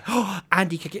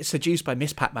 Andy could get seduced by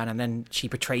Miss Pac-Man and then she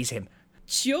betrays him.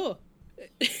 Sure.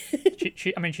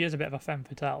 I mean, she is a bit of a femme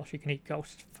fatale. She can eat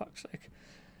ghosts, for fuck's sake.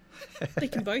 They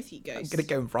can both eat I'm ghosts. going to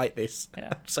go and write this.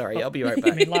 Yeah. Sorry, I'll be right I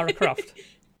back. mean, Lara Croft.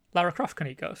 Lara Croft can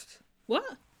eat ghosts. What?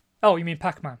 Oh, you mean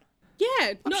Pac-Man?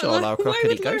 Yeah, not sure like, Lara Croft why could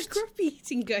would eat Lara ghosts. Croft be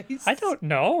eating ghosts? I don't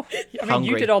know. I mean, you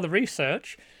Hungry. did all the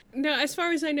research. No, as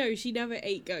far as I know, she never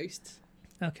ate ghosts.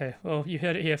 Okay, well, you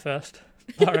heard it here first.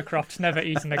 Lara Croft's never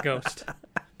eaten a ghost.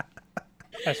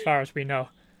 As far as we know.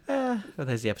 Well,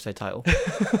 there's the episode title.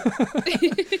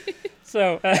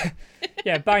 So,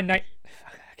 yeah, by night...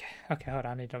 Okay, hold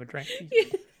on, I need another drink.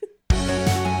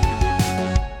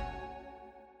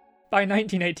 By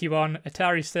 1981,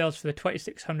 Atari sales for the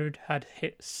 2600 had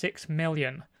hit 6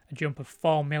 million, a jump of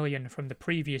 4 million from the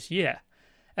previous year.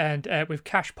 And with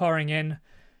cash pouring in,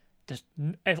 just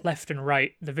left and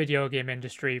right, the video game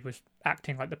industry was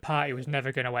acting like the party was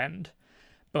never going to end.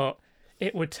 But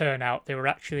it would turn out they were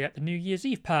actually at the New Year's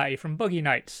Eve party from Buggy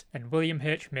Nights, and William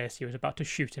H. Macy was about to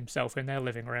shoot himself in their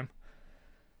living room.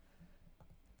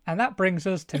 And that brings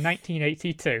us to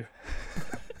 1982.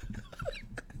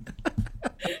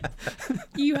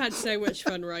 You had so much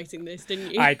fun writing this,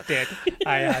 didn't you? I did.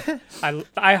 I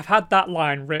have had that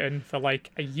line written for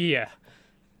like a year.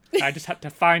 I just had to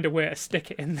find a way to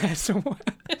stick it in there somewhere.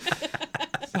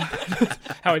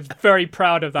 I was very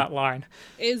proud of that line.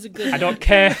 It is a good I don't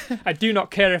care. I do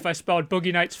not care if I spelled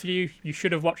Buggy Nights for you. You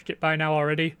should have watched it by now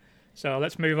already. So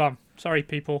let's move on. Sorry,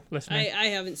 people listening. I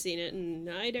haven't seen it, and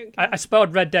I don't care. I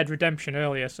spelled Red Dead Redemption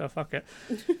earlier, so fuck it.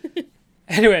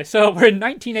 Anyway, so we're in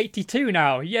 1982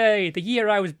 now. Yay, the year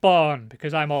I was born,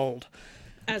 because I'm old.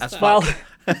 As fuck. well.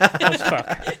 Well, as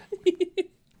fuck.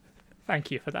 Thank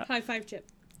you for that. High five, Chip.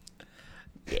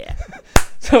 Yeah.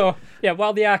 So, yeah,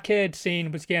 while the arcade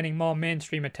scene was gaining more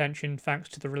mainstream attention thanks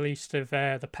to the release of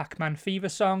the Pac-Man Fever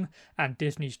song and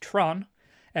Disney's Tron,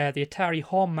 the Atari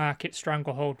home market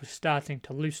stranglehold was starting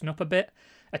to loosen up a bit.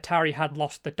 Atari had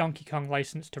lost the Donkey Kong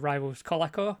license to rivals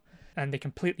Coleco, and they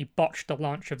completely botched the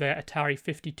launch of their Atari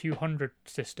 5200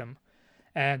 system.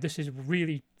 This is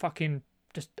really fucking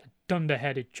just a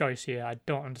dunderheaded choice here. I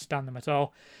don't understand them at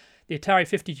all. The Atari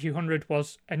 5200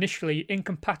 was initially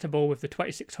incompatible with the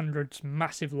 2600's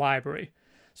massive library.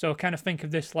 So kind of think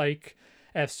of this like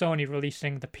Sony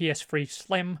releasing the PS3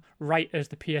 Slim right as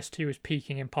the PS2 is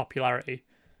peaking in popularity.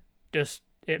 Just,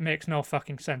 it makes no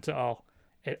fucking sense at all.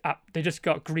 They just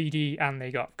got greedy and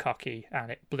they got cocky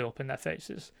and it blew up in their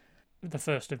faces. The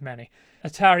first of many.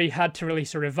 Atari had to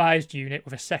release a revised unit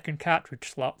with a second cartridge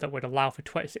slot that would allow for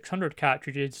 2600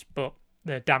 cartridges, but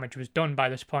the damage was done by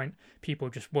this point. People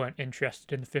just weren't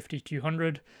interested in the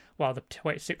 5200, while the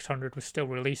 2600 was still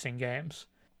releasing games.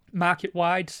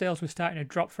 Market-wide, sales were starting to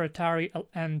drop for Atari,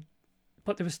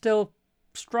 but they were still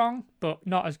strong, but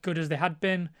not as good as they had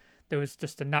been. There was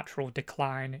just a natural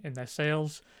decline in their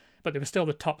sales, but they were still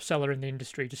the top seller in the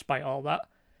industry despite all that.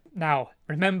 Now,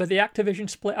 remember the Activision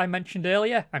split I mentioned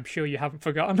earlier? I'm sure you haven't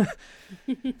forgotten.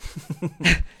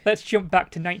 Let's jump back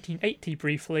to 1980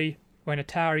 briefly, when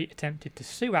Atari attempted to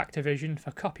sue Activision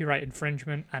for copyright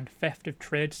infringement and theft of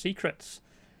trade secrets.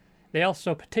 They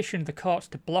also petitioned the courts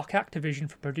to block Activision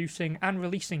from producing and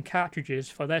releasing cartridges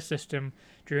for their system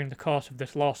during the course of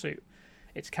this lawsuit.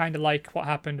 It's kind of like what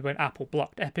happened when Apple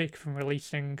blocked Epic from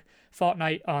releasing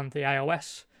Fortnite on the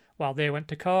iOS while they went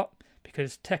to court,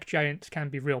 because tech giants can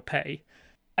be real petty.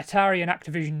 Atari and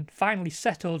Activision finally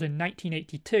settled in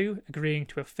 1982, agreeing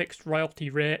to a fixed royalty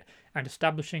rate and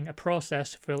establishing a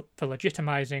process for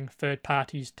legitimizing third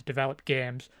parties to develop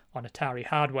games on Atari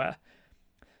hardware.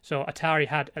 So Atari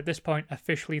had, at this point,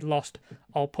 officially lost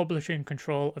all publishing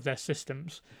control of their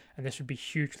systems, and this would be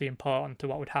hugely important to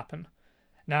what would happen.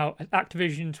 Now,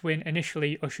 Activision's win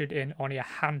initially ushered in only a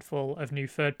handful of new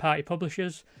third-party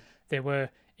publishers. They were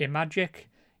Imagic,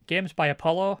 Games by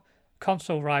Apollo,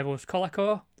 console rivals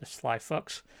Coleco, the sly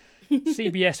fucks,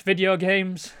 CBS Video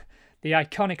Games, the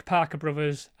iconic Parker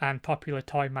Brothers, and popular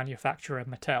toy manufacturer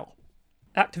Mattel.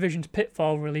 Activision's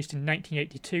Pitfall released in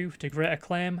 1982 to great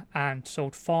acclaim and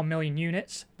sold 4 million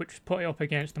units, which put it up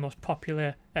against the most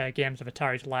popular games of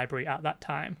Atari's library at that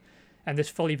time. And this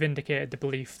fully vindicated the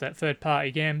belief that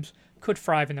third-party games could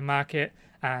thrive in the market,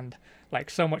 and like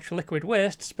so much liquid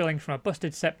waste spilling from a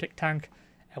busted septic tank,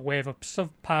 a wave of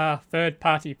subpar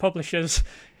third-party publishers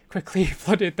quickly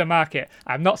flooded the market.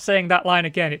 I'm not saying that line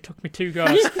again, it took me 2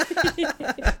 goes.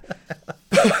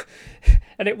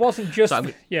 And it wasn't just...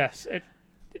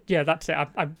 Yeah, that's it.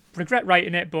 I regret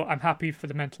writing it, but I'm happy for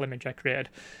the mental image I created.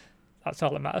 That's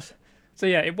all that matters. So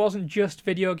yeah, it wasn't just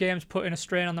video games putting a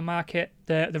strain on the market.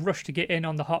 The rush to get in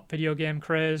on the hot video game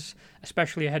craze,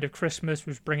 especially ahead of Christmas,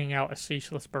 was bringing out a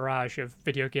ceaseless barrage of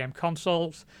video game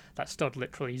consoles that stood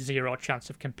literally zero chance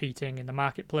of competing in the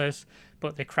marketplace,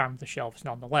 but they crammed the shelves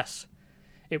nonetheless.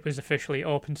 It was officially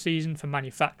open season for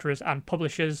manufacturers and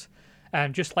publishers,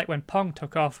 and just like when Pong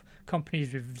took off,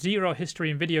 companies with zero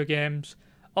history in video games,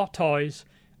 or toys,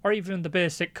 or even the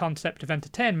basic concept of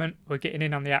entertainment were getting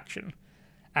in on the action.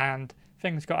 And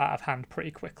things got out of hand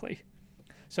pretty quickly.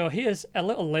 So here's a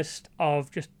little list of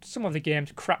just some of the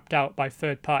games crapped out by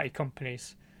third-party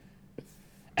companies.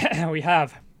 We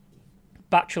have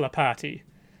Bachelor Party,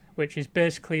 which is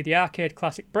basically the arcade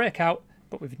classic Breakout,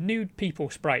 but with nude people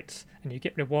sprites, and you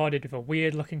get rewarded with a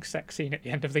weird-looking sex scene at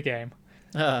the end of the game.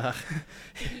 Oh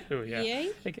yeah,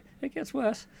 Yay? It gets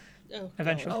worse. Oh,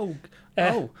 Eventually.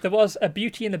 Oh. There was a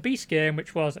Beauty and the Beast game,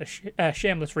 which was a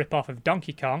shameless rip-off of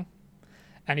Donkey Kong,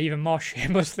 and even more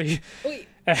shamelessly Wait,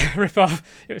 rip-off.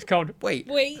 It was called...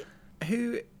 wait,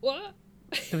 Who what?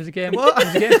 There was a game. What? There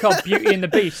was a game called Beauty and the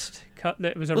Beast.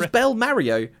 It was a was rip. Bell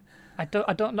Mario? I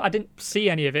didn't see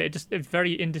any of it. It was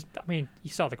very I mean,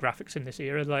 you saw the graphics in this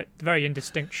era, like very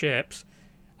indistinct shapes.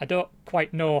 I don't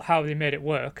quite know how they made it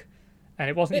work, and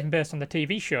it wasn't even based on the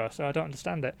TV show, so I don't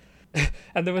understand it.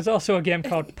 And there was also a game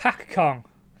called Pac Kong,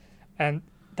 and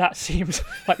that seems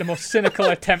like the most cynical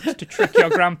attempt to trick your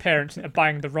grandparents into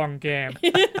buying the wrong game.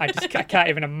 I can't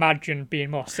even imagine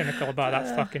being more cynical about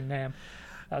that fucking name.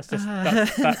 That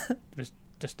was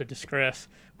just a disgrace.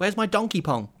 Where's my Donkey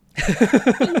Pong?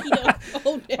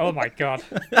 Oh, no. Oh my god.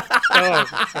 Oh,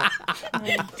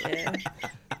 Oh dear.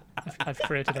 I've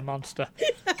created a monster.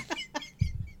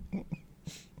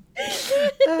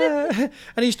 And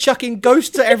he's chucking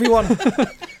ghosts at everyone.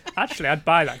 Actually, I'd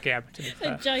buy that game, to be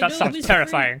fair. That sounds ginormous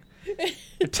terrifying.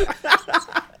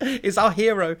 Is our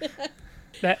hero.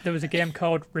 There was a game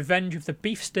called Revenge of the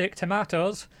Beefsteak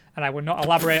Tomatoes, and I will not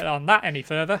elaborate on that any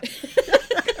further.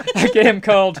 A game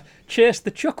called Chase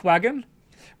the Chuck Wagon,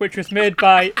 which was made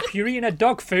by Purina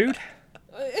Dog Food.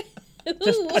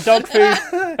 Just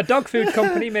a dog food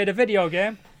company made a video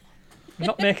game. I'm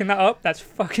not making that up. That's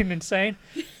fucking insane.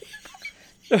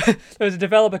 There was a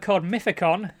developer called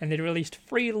Mythicon, and they released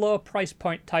 3 low price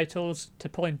point titles to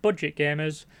pull in budget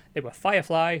gamers. They were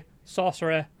Firefly,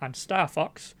 Sorcerer, and Star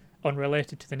Fox,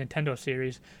 unrelated to the Nintendo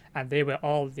series, and they were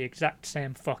all the exact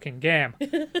same fucking game.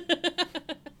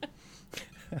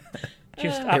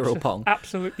 Just Hero Pong.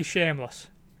 absolutely shameless.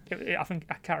 I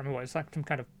can't remember what it's like, some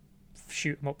kind of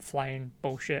shoot 'em up flying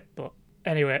bullshit, but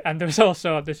anyway. And there was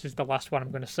also, this is the last one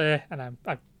I'm going to say, and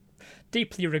I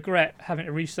deeply regret having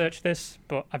to research this,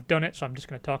 but I've done it, so I'm just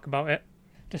going to talk about it.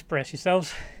 Just brace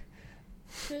yourselves.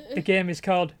 The game is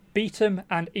called Beat 'em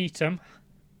and Eat 'em.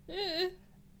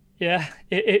 Yeah,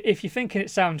 if you're thinking it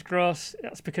sounds gross,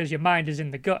 that's because your mind is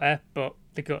in the gutter, but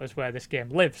the gutter's where this game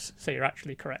lives, so you're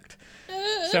actually correct.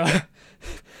 So,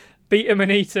 Beat 'em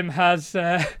and Eat 'em has...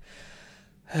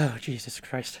 oh, Jesus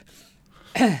Christ.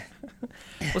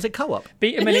 Was it co-op?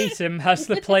 Beat 'em and Eat 'em has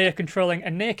the player controlling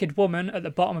a naked woman at the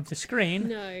bottom of the screen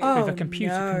No. with a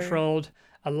computer-controlled,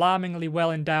 alarmingly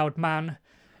well-endowed man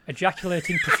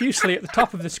ejaculating profusely at the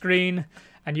top of the screen,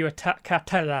 and you attack...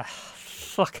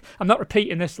 Fuck. I'm not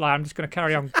repeating this line, I'm just going to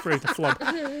carry on through the flub.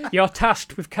 You're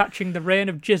tasked with catching the rain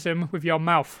of jism with your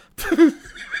mouth.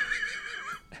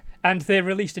 And they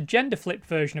released a gender-flipped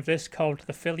version of this called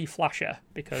the Philly Flasher,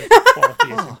 because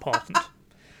quality is important.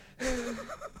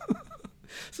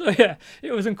 So yeah,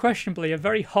 it was unquestionably a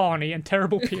very horny and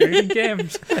terrible period in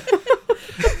games.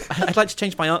 I'd like to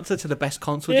change my answer to the best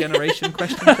console generation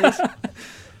question, please.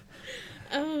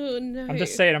 Oh no. I'm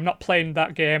just saying, I'm not playing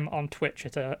that game on Twitch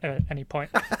at any point.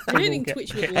 I don't think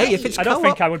Twitch would Hey, let if you. it's I don't co-op.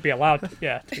 think I would be allowed.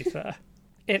 Yeah, to be fair.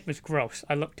 It was gross.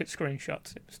 I looked at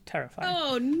screenshots. It was terrifying.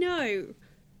 Oh no.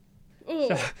 Oh.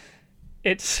 So,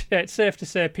 it's safe to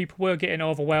say people were getting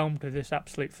overwhelmed with this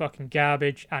absolute fucking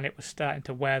garbage, and it was starting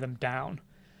to wear them down.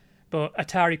 But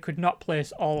Atari could not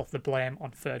place all of the blame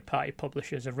on third-party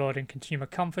publishers eroding consumer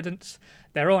confidence.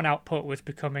 Their own output was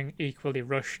becoming equally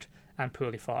rushed and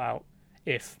poorly thought out,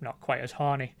 if not quite as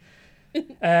horny.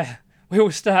 We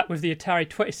will start with the Atari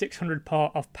 2600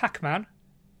 port of Pac-Man.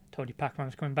 Told you Pac-Man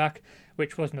was coming back,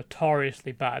 which was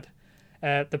notoriously bad.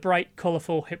 The bright,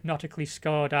 colourful, hypnotically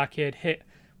scored arcade hit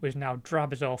was now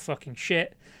drab as all fucking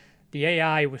shit. The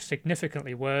AI was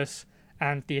significantly worse,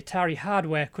 and the Atari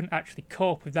hardware couldn't actually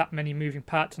cope with that many moving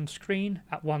parts on screen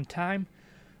at one time.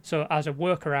 So as a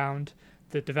workaround,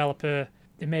 the developer,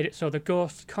 they made it so the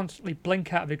ghosts constantly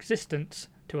blink out of existence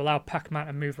to allow Pac-Man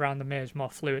to move around the maze more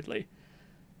fluidly.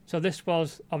 So this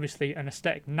was obviously an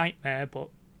aesthetic nightmare, but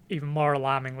even more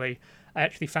alarmingly, I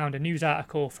actually found a news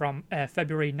article from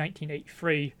February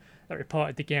 1983 that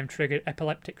reported the game triggered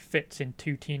epileptic fits in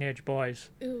 2 teenage boys.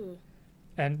 Ooh.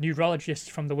 And neurologists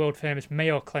from the world-famous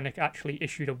Mayo Clinic actually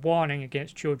issued a warning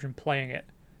against children playing it.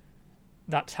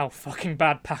 That's how fucking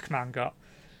bad Pac-Man got.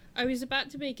 I was about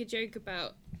to make a joke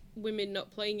about women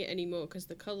not playing it anymore because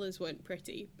the colours weren't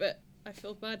pretty, but I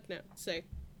feel bad now, so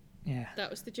Yeah. that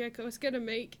was the joke I was going to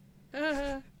make.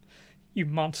 I You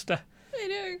monster.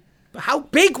 know. But how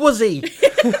big was he?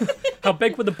 How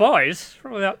big were the boys?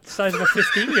 Probably about the size of a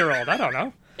 15-year-old, I don't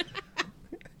know.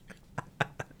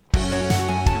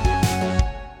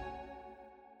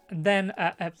 And then,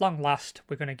 at long last,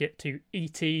 we're going to get to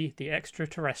E.T. the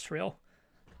Extraterrestrial.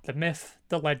 The myth,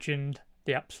 the legend,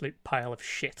 the absolute pile of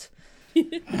shit.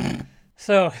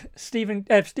 So, Steven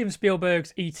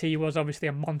Spielberg's E.T. was obviously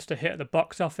a monster hit at the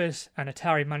box office, and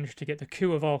Atari managed to get the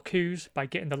coup of all coups by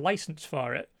getting the license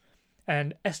for it.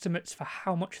 And estimates for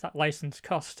how much that license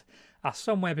cost are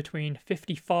somewhere between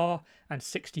 54 and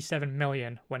 67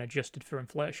 million when adjusted for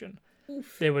inflation.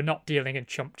 Oof. They were not dealing in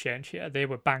chump change here. They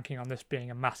were banking on this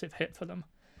being a massive hit for them.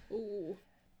 Ooh.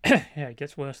 Yeah, it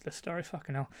gets worse, this story,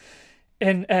 fucking hell.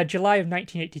 In July of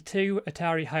 1982,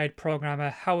 Atari hired programmer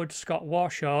Howard Scott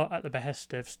Warshaw at the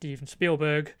behest of Steven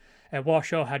Spielberg.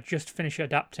 Warshaw had just finished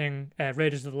adapting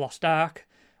Raiders of the Lost Ark,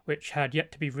 which had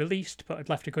yet to be released but had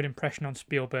left a good impression on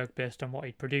Spielberg based on what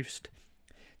he'd produced.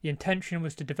 The intention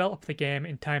was to develop the game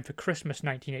in time for Christmas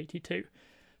 1982,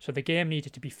 so the game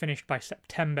needed to be finished by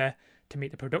September to meet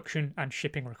the production and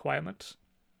shipping requirements.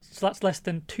 So that's less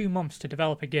than 2 months to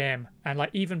develop a game, and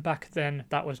even back then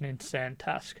that was an insane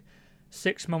task.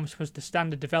 6 months was the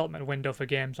standard development window for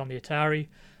games on the Atari.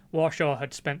 Warshaw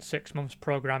had spent 6 months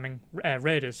programming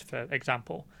Raiders, for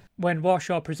example. When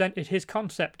Warshaw presented his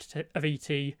concept of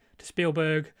E.T. to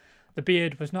Spielberg, the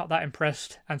Beard was not that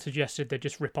impressed and suggested they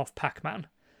just rip off Pac-Man.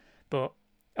 But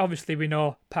obviously we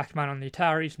know Pac-Man on the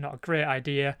Atari is not a great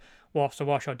idea.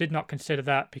 Warshaw did not consider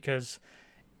that because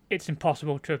it's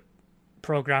impossible to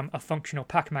program a functional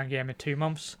Pac-Man game in 2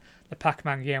 months. The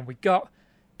Pac-Man game we got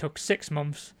took 6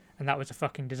 months, and that was a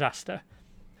fucking disaster.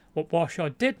 What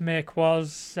Warshaw did make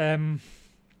was...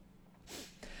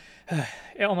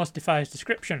 it almost defies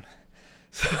description.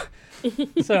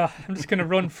 So I'm just going to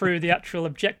run through the actual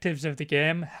objectives of the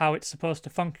game, how it's supposed to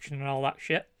function and all that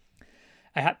shit.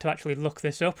 I had to actually look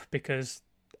this up because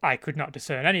I could not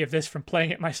discern any of this from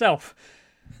playing it myself.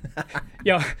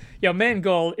 Your main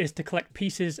goal is to collect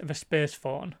pieces of a space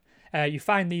phone. You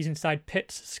find these inside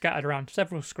pits scattered around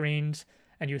several screens,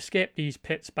 and you escape these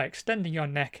pits by extending your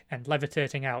neck and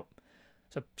levitating out.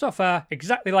 So far,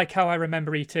 exactly like how I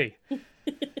remember E.T.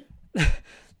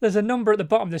 There's a number at the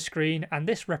bottom of the screen, and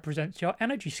this represents your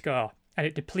energy score, and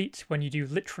it depletes when you do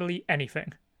literally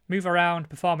anything. Move around,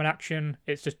 perform an action,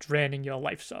 it's just draining your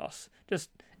life source. Just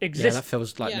exist. Yeah, that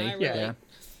feels like Yeah, me. I relate. Yeah.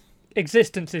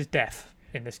 Existence is death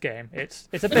in this game. It's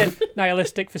a bit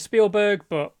nihilistic for Spielberg,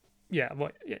 but yeah,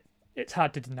 it's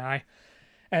hard to deny.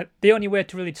 The only way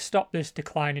to really stop this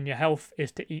decline in your health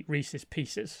is to eat Reese's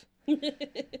Pieces.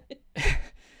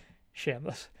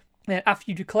 Shameless.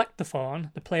 After you collect the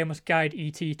phone, the player must guide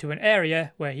E.T. to an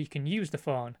area where he can use the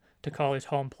phone to call his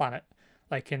home planet,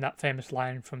 like in that famous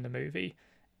line from the movie,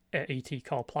 E.T.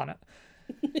 Call Planet.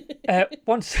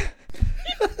 Once...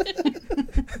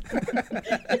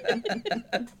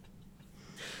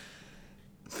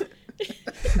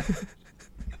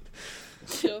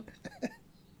 Sure.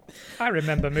 I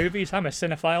remember movies, I'm a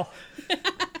cinephile.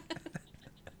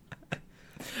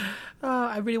 Oh,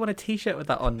 I really want a T-shirt with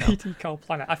that on now. E.T. Call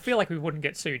Planet. I feel like we wouldn't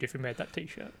get sued if we made that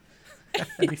t-shirt.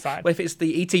 It'd be fine. Well, if it's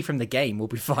the ET from the game, we'll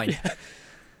be fine.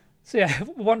 So yeah,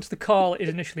 once the call is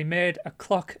initially made, a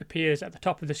clock appears at the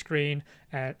top of the screen,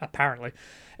 apparently,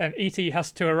 and E.T.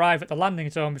 has to arrive at the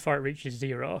landing zone before it reaches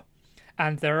 0.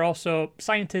 And there are also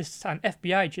scientists and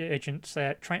FBI agents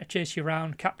trying to chase you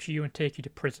around, capture you, and take you to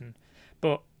prison.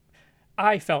 But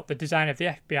I felt the design of the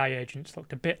FBI agents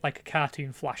looked a bit like a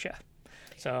cartoon flasher.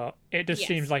 So it just Yes.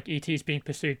 seems like E.T.'s being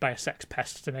pursued by a sex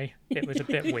pest to me. It was a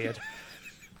bit weird.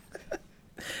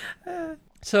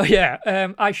 So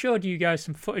yeah, I showed you guys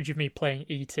some footage of me playing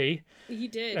E.T., You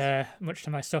did. much to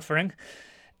my suffering.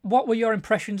 What were your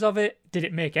impressions of it? Did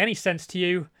it make any sense to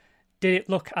you? Did it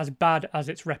look as bad as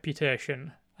its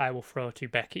reputation? I will throw to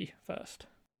Becky first.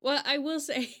 Well, I will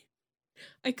say,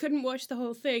 I couldn't watch the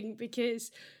whole thing because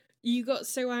you got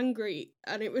so angry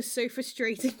and it was so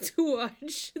frustrating to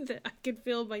watch that I could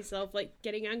feel myself like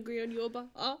getting angry on your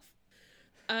behalf.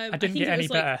 I didn't think get it any was,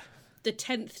 like, better. the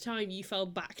 10th time you fell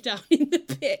back down in the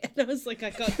pit, and I was like, I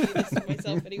can't do this to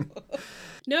myself anymore.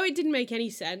 No, it didn't make any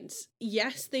sense.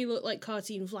 Yes, they look like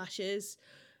cartoon flashes.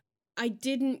 I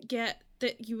didn't get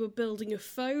that you were building a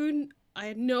phone. I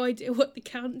had no idea what the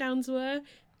countdowns were.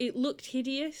 It looked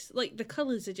hideous. Like, the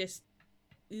colours are just...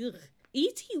 Ugh.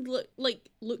 E.T.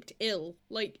 looked ill.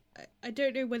 Like, I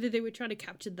don't know whether they were trying to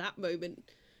capture that moment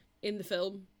in the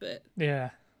film, but... Yeah.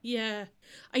 Yeah,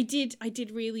 I did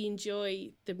really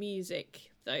enjoy the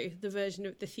music, though, the version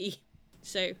of the theme.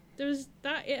 So there was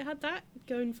that, it had that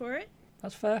going for it.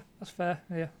 That's fair,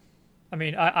 yeah. I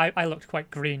mean, I looked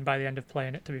quite green by the end of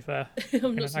playing it, to be fair.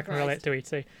 I'm not I can relate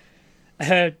surprised. to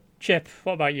E.T. Chip,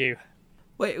 what about you?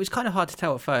 Well, it was kind of hard to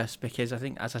tell at first because I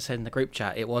think, as I said in the group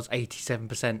chat, it was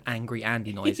 87% angry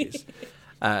Andy noises.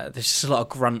 There's just a lot of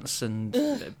grunts and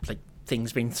like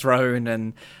things being thrown,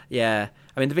 and yeah,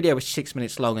 I mean the video was 6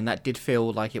 minutes long, and that did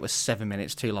feel like it was 7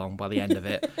 minutes too long by the end of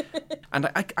it. And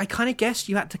I kind of guessed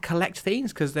you had to collect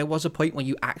things because there was a point where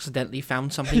you accidentally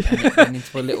found something and it went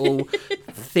into a little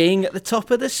thing at the top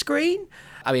of the screen.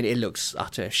 I mean, it looks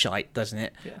utter shite, doesn't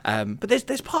it? Yeah. But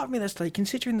there's part of me that's like,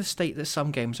 considering the state that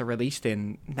some games are released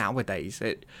in nowadays,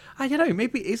 I don't know,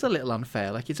 maybe it is a little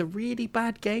unfair. Like, it's a really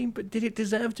bad game, but did it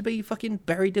deserve to be fucking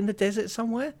buried in the desert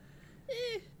somewhere?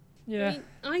 Yeah. I mean,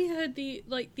 I heard the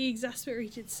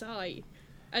exasperated sigh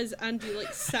as Andy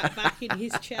sat back in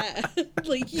his chair.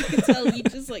 Like, you could tell he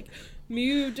just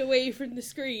moved away from the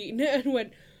screen and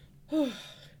went, oh.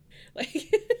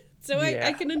 So Yeah.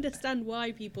 I can understand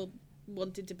why people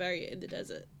wanted to bury it in the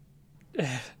desert.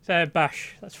 So,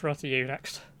 Bash, let's throw to you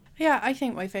next. Yeah, I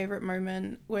think my favourite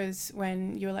moment was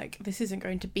when you were like, this isn't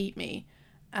going to beat me.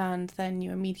 And then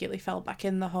you immediately fell back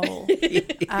in the hole.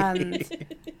 And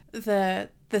the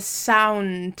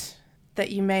sound that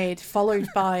you made, followed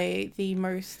by the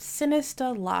most sinister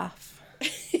laugh.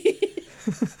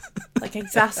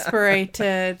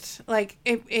 Exasperated.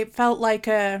 It felt like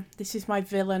a, this is my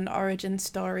villain origin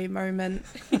story moment.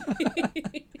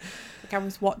 I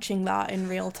was watching that in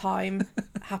real time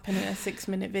happen in a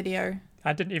 6-minute video.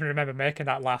 I didn't even remember making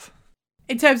that laugh.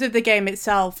 In terms of the game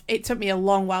itself, it took me a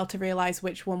long while to realise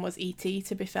which one was E.T.,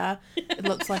 to be fair. It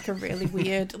looks like a really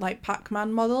weird,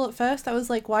 Pac-Man model at first. I was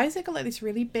like, why has it got, this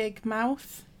really big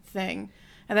mouth thing?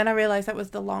 And then I realised that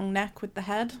was the long neck with the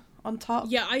head on top.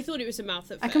 Yeah, I thought it was a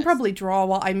mouth at first. I can probably draw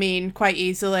what I mean quite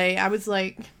easily. I was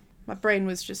like, my brain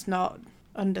was just not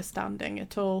understanding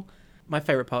at all. My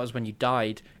favourite part was when you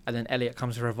died, and then Elliot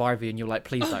comes to revive you, and you're like,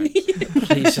 please don't.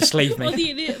 Please just leave me. Well,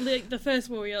 the first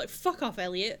one where you're like, fuck off,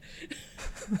 Elliot.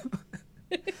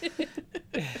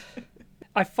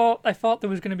 I thought there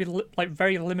was going to be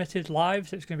very limited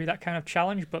lives. It was going to be that kind of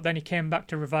challenge, but then he came back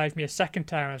to revive me a second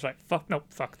time. And I was like,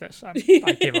 fuck this. I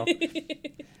give up.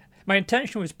 My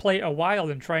intention was play it a while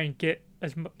and try and get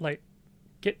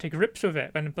to grips with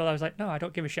it. But I was like, no, I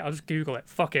don't give a shit. I'll just Google it.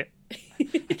 Fuck it.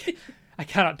 I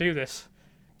cannot do this.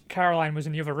 Caroline was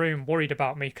in the other room worried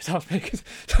about me because I was making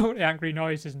totally angry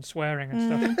noises and swearing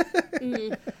and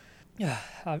stuff. Yeah,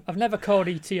 I've never called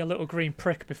E.T. a little green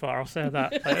prick before, I'll say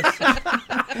that.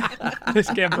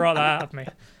 This game brought that out of me.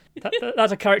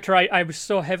 That's a character I was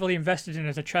so heavily invested in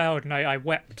as a child, and I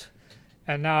wept.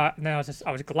 And now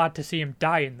I was glad to see him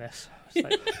die in this.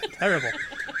 It's terrible.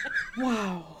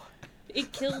 Wow.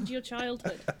 It killed your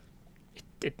childhood.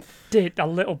 It did. A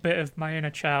little bit of my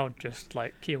inner child just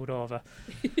keeled over.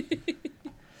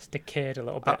 It's decayed a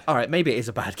little bit. All right, maybe it is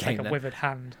a bad game. Like a then. withered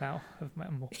hand now of my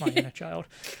inner child.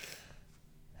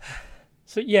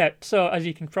 So as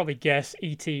you can probably guess,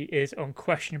 E.T. is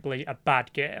unquestionably a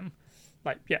bad game.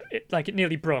 It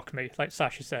nearly broke me, like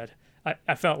Sasha said.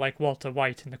 I felt like Walter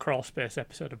White in the Crawl Space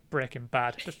episode of Breaking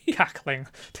Bad, just cackling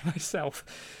to myself.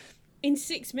 In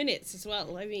 6 minutes as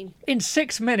well, I mean. In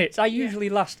 6 minutes, I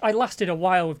lasted a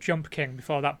while with Jump King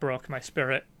before that broke my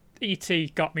spirit.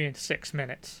 E.T. got me in 6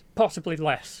 minutes, possibly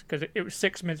less, because it was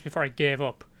 6 minutes before I gave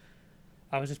up.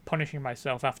 I was just punishing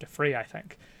myself after 3, I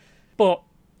think. But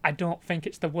I don't think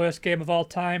it's the worst game of all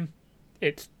time.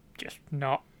 It's just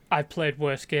not. I've played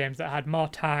worse games that had more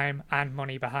time and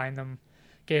money behind them,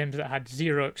 games that had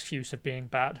zero excuse of being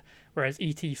bad, whereas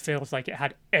E.T. feels like it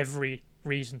had every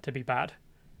reason to be bad,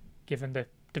 given the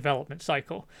development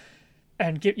cycle.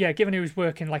 And given he was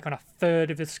working like on a third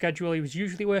of the schedule he was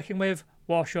usually working with,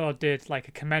 Warshaw did like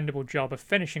a commendable job of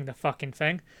finishing the fucking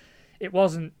thing. It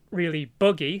wasn't really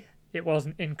buggy, it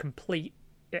wasn't incomplete,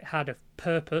 it had a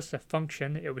purpose, a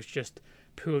function, it was just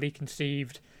poorly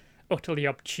conceived, utterly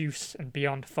obtuse, and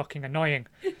beyond fucking annoying.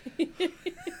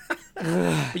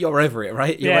 But you're over it,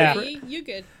 right? You're Yeah. over it? You're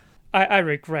good. I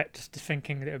regret just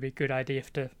thinking that it would be a good idea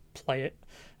to play it.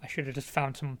 I should have just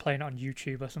found someone playing it on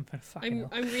YouTube or something. Fucking hell.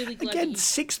 I'm really glad Again, that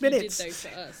 6 you minutes. did those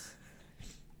for us.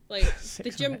 Like, the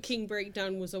 6 Jump minutes. King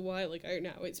breakdown was a while ago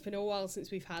now. It's been a while since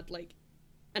we've had, like,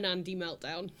 an Andy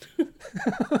meltdown.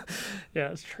 Yeah,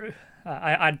 that's true.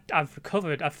 I've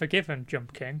recovered. I've forgiven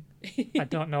Jump King. I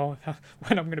don't know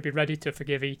when I'm going to be ready to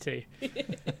forgive E.T.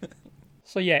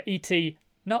 So yeah, E.T.,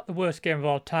 not the worst game of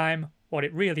all time. What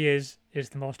it really is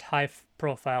the most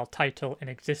high-profile title in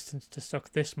existence to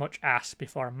suck this much ass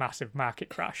before a massive market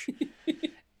crash.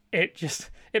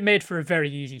 It made for a very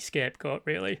easy scapegoat,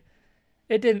 really.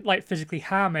 It didn't like physically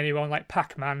harm anyone like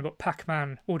Pac-Man, but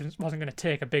Pac-Man wasn't going to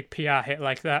take a big PR hit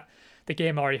like that. The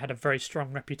game already had a very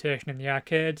strong reputation in the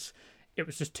arcades. It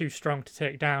was just too strong to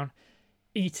take down.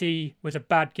 E.T. was a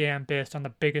bad game based on the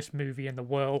biggest movie in the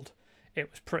world. It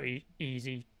was pretty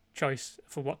easy choice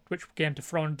for which game to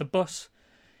throw under the bus.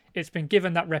 It's been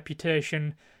given that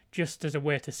reputation just as a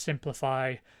way to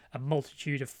simplify a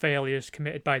multitude of failures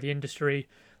committed by the industry,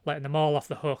 letting them all off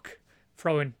the hook,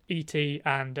 throwing E.T.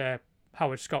 and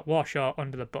Howard Scott Warshaw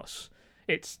under the bus.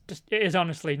 It is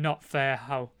honestly not fair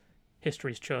how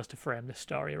history's chose to frame this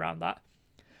story around that.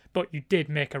 But you did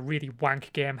make a really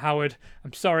wank game, Howard.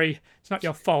 I'm sorry, it's not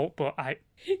your fault, but I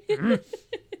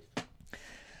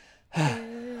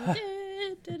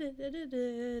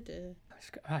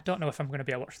don't know if I'm going to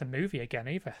be able to watch the movie again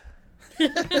either.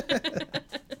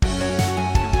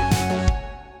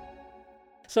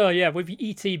 So yeah, with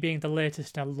E.T. being the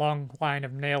latest in a long line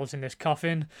of nails in this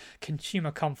coffin,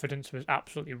 consumer confidence was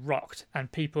absolutely rocked,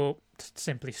 and people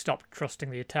simply stopped trusting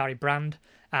the Atari brand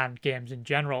and games in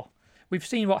general. We've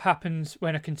seen what happens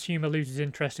when a consumer loses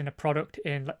interest in a product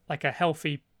in like a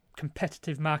healthy,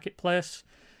 competitive marketplace.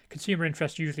 Consumer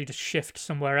interest usually just shifts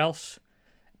somewhere else,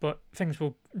 but things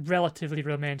will relatively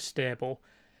remain stable.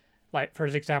 Like, for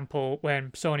example,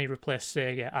 when Sony replaced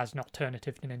Sega as an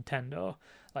alternative to Nintendo,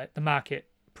 like the market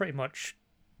pretty much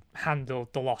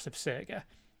handled the loss of Sega.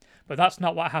 But that's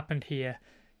not what happened here.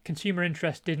 Consumer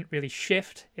interest didn't really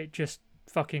shift, it just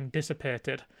fucking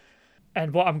dissipated.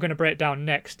 And what I'm going to break down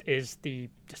next is the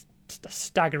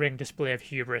staggering display of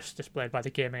hubris displayed by the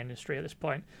gaming industry at this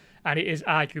point. And it is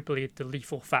arguably the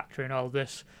lethal factor in all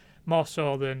this, more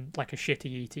so than like a shitty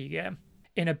E.T. game.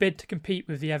 In a bid to compete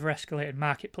with the ever-escalating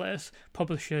marketplace,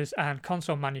 publishers and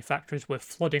console manufacturers were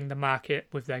flooding the market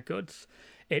with their goods.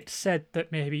 It's said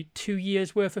that maybe 2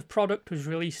 years' worth of product was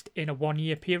released in a 1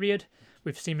 year period,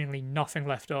 with seemingly nothing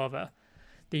left over.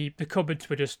 The cupboards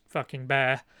were just fucking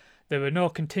bare. There were no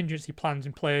contingency plans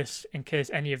in place in case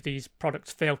any of these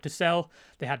products failed to sell.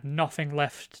 They had nothing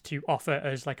left to offer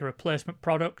as like a replacement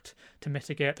product to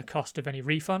mitigate the cost of any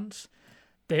refunds.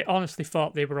 They honestly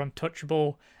thought they were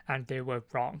untouchable, and they were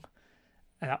wrong.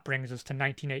 And that brings us to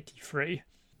 1983,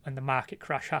 when the market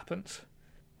crash happens.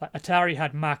 Like, Atari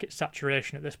had market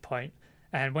saturation at this point,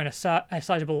 and when a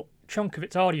sizable chunk of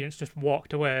its audience just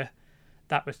walked away,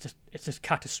 it's just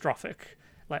catastrophic.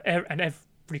 Like,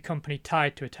 every company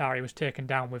tied to Atari was taken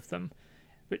down with them,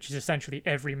 which is essentially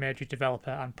every major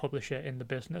developer and publisher in the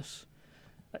business.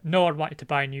 Like, no one wanted to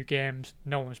buy new games,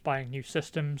 no one was buying new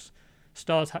systems.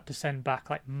 Stores had to send back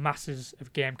like masses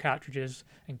of game cartridges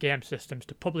and game systems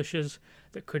to publishers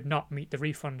that could not meet the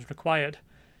refunds required.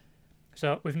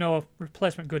 So with no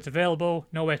replacement goods available,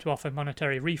 no way to offer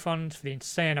monetary refunds for the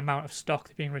insane amount of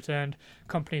stock being returned,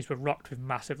 companies were rocked with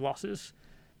massive losses.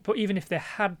 But even if they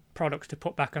had products to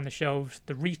put back on the shelves,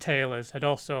 the retailers had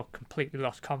also completely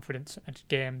lost confidence in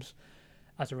games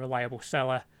as a reliable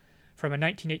seller. From a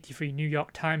 1983 New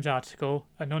York Times article,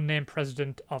 an unnamed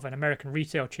president of an American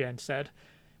retail chain said,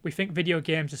 "We think video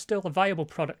games are still a viable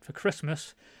product for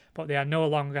Christmas, but they are no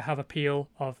longer have appeal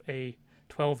of a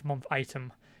 12-month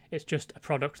item. It's just a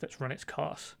product that's run its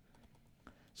course."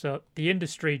 So the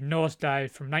industry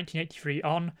nosedived from 1983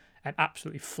 on and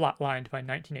absolutely flatlined by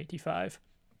 1985.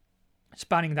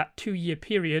 Spanning that 2 year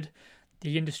period,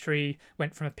 the industry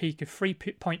went from a peak of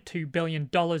 $3.2 billion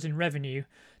in revenue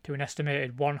to an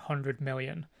estimated $100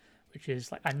 million, which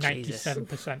is like a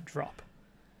 97% drop.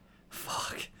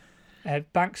 Fuck.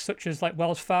 Banks such as like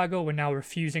Wells Fargo were now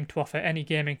refusing to offer any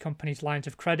gaming companies lines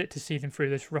of credit to see them through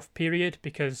this rough period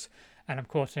because, and I'm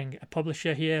quoting a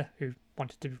publisher here who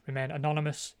wanted to remain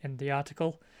anonymous in the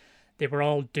article, they were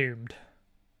all doomed.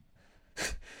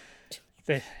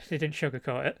 They didn't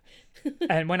sugarcoat it.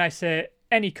 And when I say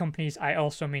any companies, I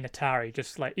also mean Atari.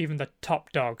 Just like even the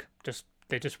top dog,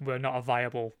 they just were not a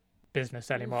viable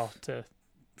business anymore to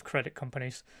credit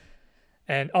companies.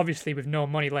 And obviously, with no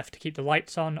money left to keep the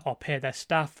lights on or pay their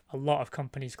staff, a lot of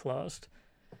companies closed.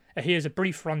 Here's a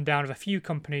brief rundown of a few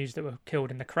companies that were killed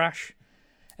in the crash.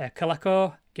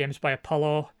 Coleco, Games by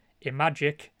Apollo,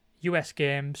 Imagic, US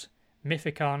Games,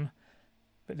 Mythicon,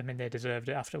 but I mean they deserved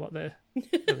it after what they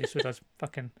released with those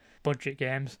fucking budget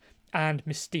games, and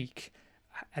Mystique,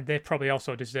 and they probably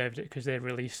also deserved it because they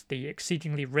released the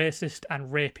exceedingly racist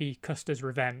and rapey Custer's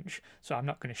Revenge, so I'm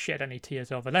not going to shed any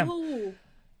tears over them. Oh,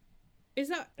 is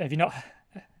that... Have you not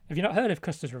heard of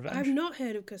Custer's Revenge? I've not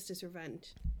heard of Custer's Revenge.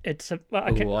 It's a...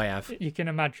 I have. You can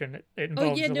imagine it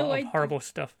involves a lot of horrible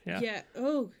stuff. Yeah.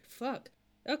 Oh, fuck.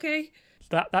 Okay.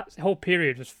 That whole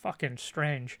period was fucking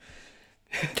strange.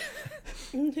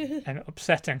 And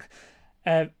upsetting.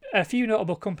 A few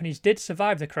notable companies did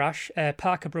survive the crash.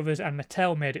 Parker Brothers and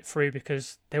Mattel made it through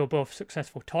because they were both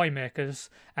successful toy makers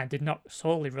and did not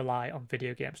solely rely on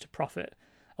video games to profit,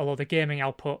 although the gaming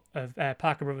output of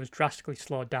Parker Brothers drastically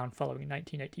slowed down following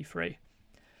 1983.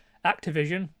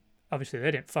 Activision, obviously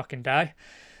they didn't fucking die.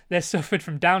 They suffered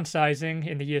from downsizing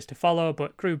in the years to follow,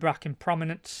 but grew back in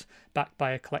prominence, backed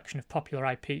by a collection of popular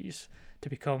IPs, to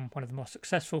become one of the most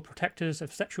successful protectors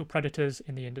of sexual predators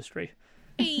in the industry.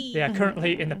 Hey. They are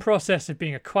currently in the process of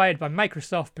being acquired by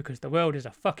Microsoft because the world is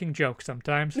a fucking joke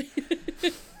sometimes.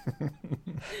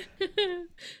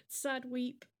 Sad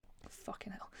weep.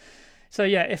 Fucking hell. So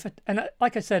yeah,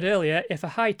 like I said earlier, if a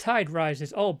high tide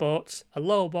rises all boats, a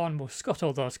low one will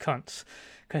scuttle those cunts.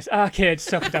 Because arcades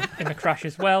suffered in the crash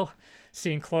as well,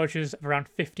 seeing closures of around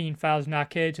 15,000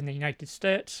 arcades in the United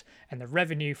States, and the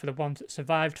revenue for the ones that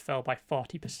survived fell by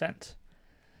 40%.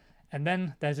 And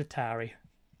then there's Atari.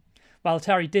 While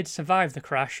Atari did survive the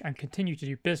crash and continue to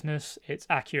do business, it's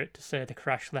accurate to say the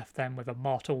crash left them with a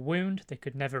mortal wound they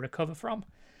could never recover from.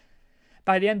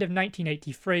 By the end of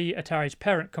 1983, Atari's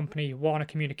parent company, Warner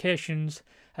Communications,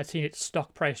 had seen its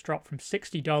stock price drop from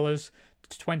 $60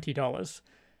 to $20,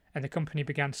 and the company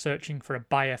began searching for a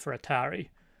buyer for Atari.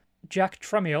 Jack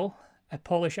Tramiel, a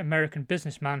Polish-American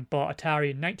businessman, bought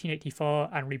Atari in 1984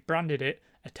 and rebranded it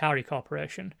Atari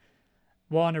Corporation.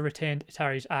 Warner retained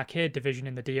Atari's arcade division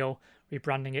in the deal,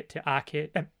 rebranding it to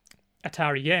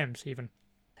Atari Games even,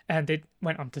 and they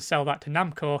went on to sell that to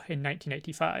Namco in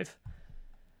 1985.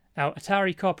 Now,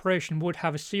 Atari Corporation would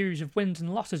have a series of wins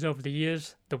and losses over the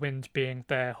years, the wins being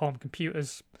their home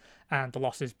computers and the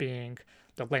losses being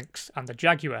the Lynx and the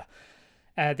Jaguar.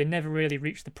 They never really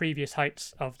reached the previous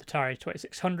heights of the Atari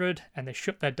 2600, and they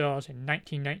shut their doors in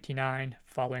 1999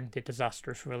 following the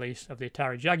disastrous release of the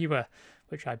Atari Jaguar,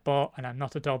 which I bought and I'm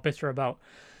not at all bitter about.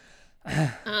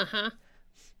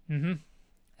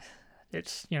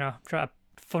 It's, try to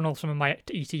funnel some of my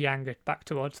ET anger back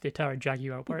towards the Atari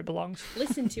Jaguar where it belongs.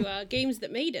 Listen to our Games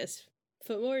That Made Us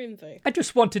for more info. I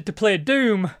just wanted to play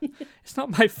Doom. It's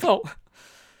not my fault.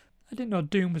 I didn't know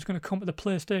Doom was going to come to the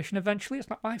PlayStation eventually. It's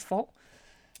not my fault.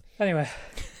 Anyway.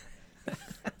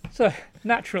 So,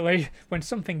 naturally, when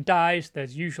something dies,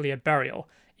 there's usually a burial,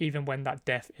 even when that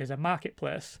death is a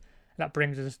marketplace. That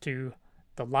brings us to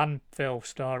the landfill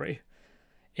story.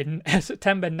 In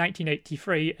September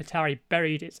 1983, Atari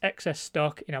buried its excess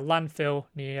stock in a landfill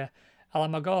near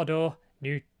Alamogordo,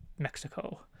 New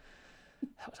Mexico.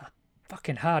 That was a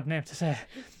fucking hard name to say.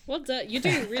 Well done. You're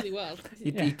doing really well.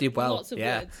 You did well. Lots of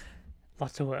words.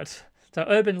 Lots of words. So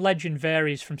urban legend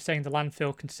varies from saying the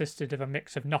landfill consisted of a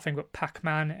mix of nothing but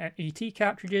Pac-Man and E.T.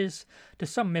 cartridges, to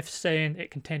some myths saying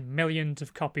it contained millions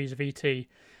of copies of E.T.,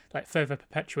 like further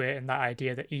perpetuating that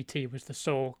idea that E.T. was the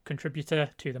sole contributor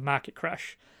to the market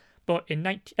crash. But in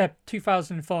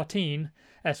 2014,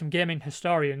 some gaming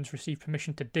historians received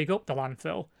permission to dig up the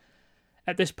landfill.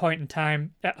 At this point in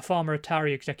time, a former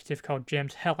Atari executive called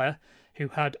James Heller, who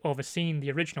had overseen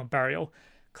the original burial,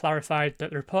 clarified that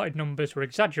the reported numbers were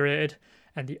exaggerated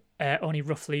and only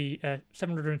roughly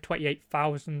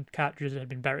 728,000 cartridges had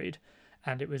been buried,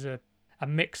 and it was a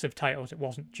mix of titles, it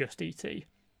wasn't just E.T.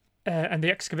 And the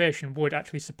excavation would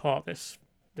actually support this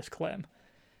claim.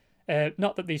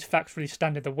 Not that these facts really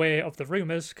stand in the way of the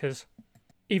rumours, because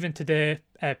even today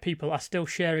people are still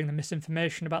sharing the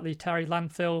misinformation about the Atari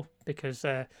landfill, because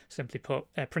simply put,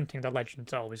 printing the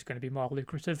legend's always going to be more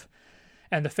lucrative.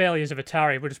 And the failures of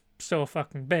Atari were just so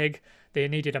fucking big, they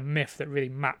needed a myth that really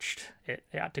matched it.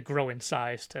 It had to grow in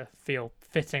size to feel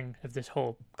fitting of this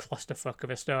whole clusterfuck of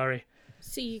a story.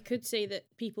 So you could say that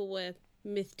people were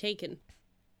myth taken.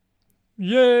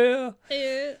 Yeah!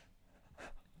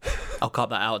 I'll cut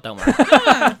that out, don't worry.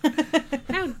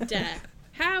 How dare.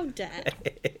 How dare.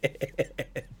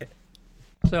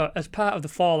 So, as part of the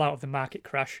fallout of the market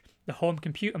crash, the home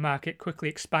computer market quickly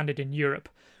expanded in Europe,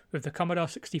 with the Commodore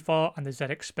 64 and the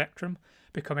ZX Spectrum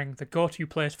becoming the go-to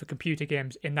place for computer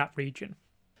games in that region.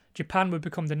 Japan would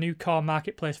become the new core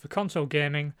marketplace for console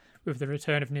gaming, with the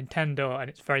return of Nintendo and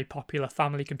its very popular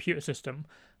family computer system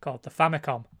called the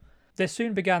Famicom. They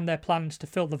soon began their plans to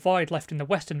fill the void left in the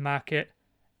Western market,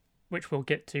 which we'll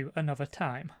get to another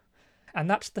time. And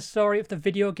that's the story of the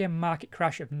video game market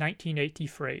crash of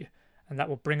 1983, and that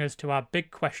will bring us to our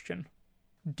big question.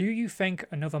 Do you think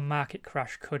another market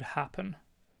crash could happen?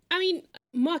 I mean,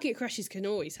 market crashes can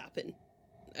always happen.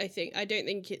 I don't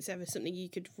think it's ever something you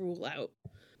could rule out.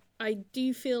 I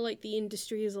do feel like the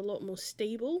industry is a lot more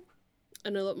stable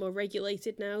and a lot more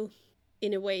regulated now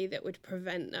in a way that would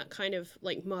prevent that kind of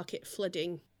like market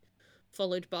flooding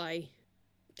followed by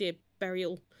the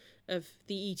burial of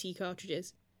the ET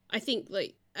cartridges. I think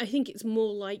it's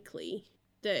more likely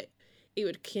that it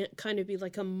would kind of be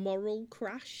like a moral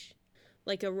crash,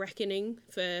 like a reckoning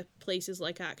for places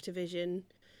like Activision.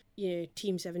 You know,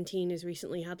 Team 17 has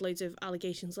recently had loads of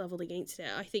allegations leveled against it.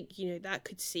 I think, that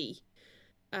could see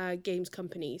games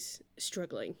companies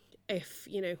struggling if,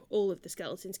 all of the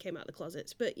skeletons came out of the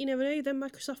closets. But you never know, then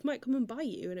Microsoft might come and buy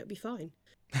you and it'd be fine.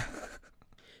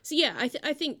 So yeah,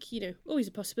 I think, always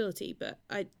a possibility, but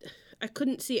I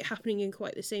couldn't see it happening in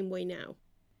quite the same way now.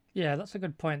 Yeah, that's a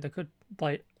good point. There could,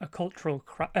 a cultural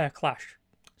clash.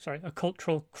 Sorry, a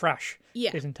cultural crash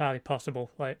is entirely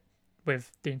possible.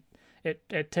 With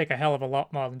it'd take a hell of a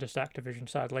lot more than just Activision,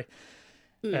 sadly.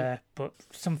 But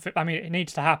it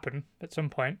needs to happen at some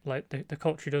point. The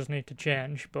culture does need to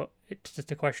change, but it's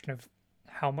just a question of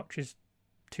how much is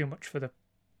too much for the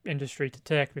industry to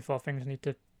take before things need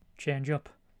to change up.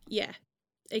 Yeah,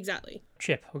 exactly.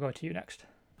 Chip, we'll go to you next.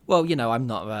 Well, I'm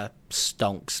not a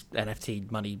stonks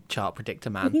NFT money chart predictor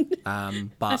man.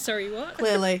 But sorry, what?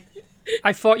 Clearly.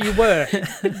 I thought you were.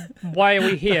 Why are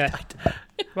we here?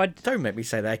 Don't make me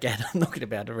say that again. I'm not going to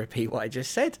be able to repeat what I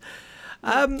just said.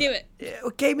 Do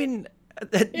it. Gaming...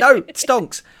 No,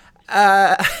 stonks.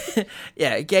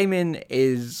 Gaming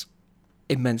is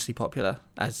immensely popular,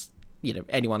 as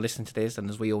anyone listening to this, and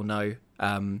as we all know.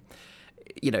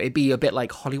 It'd be a bit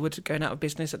like Hollywood going out of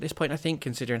business at this point, I think,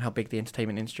 considering how big the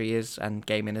entertainment industry is, and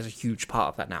gaming is a huge part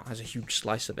of that now, has a huge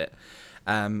slice of it.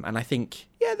 And I think,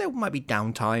 there might be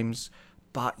down times,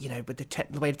 but, with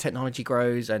the way the technology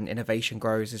grows and innovation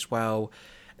grows as well,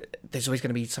 there's always going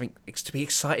to be something to be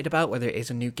excited about, whether it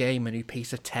is a new game, a new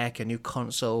piece of tech, a new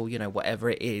console, whatever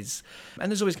it is.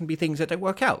 And there's always going to be things that don't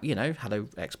work out, hello,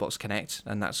 Xbox Connect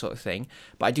and that sort of thing.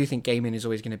 But I do think gaming is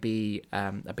always going to be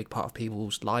a big part of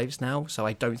people's lives now. So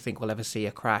I don't think we'll ever see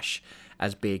a crash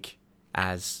as big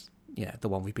as, the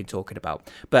one we've been talking about.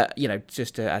 But,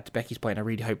 just to add to Becky's point, I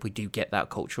really hope we do get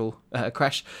that cultural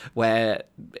crash where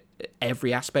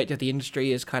every aspect of the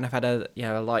industry has kind of had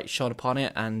a light shone upon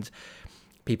it, and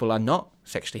people are not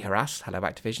sexually harassed, hello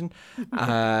Activision,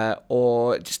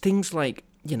 or just things like,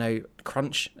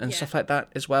 crunch and stuff like that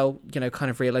as well, kind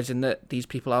of realising that these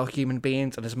people are human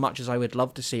beings, and as much as I would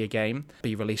love to see a game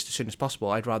be released as soon as possible,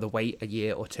 I'd rather wait a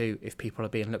year or two if people are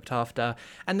being looked after,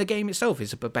 and the game itself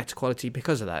is a better quality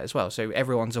because of that as well, so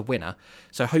everyone's a winner.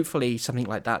 So hopefully something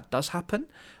like that does happen,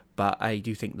 but I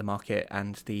do think the market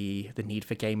and the need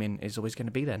for gaming is always going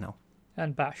to be there now.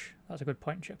 And Bash, that's a good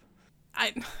point, Chip.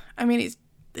 I mean,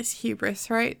 it's hubris,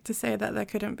 right, to say that there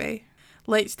couldn't be.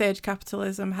 Late stage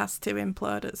capitalism has to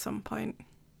implode at some point.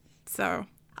 So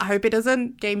I hope it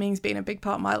doesn't. Gaming's been a big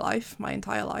part of my life, my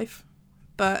entire life.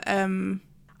 But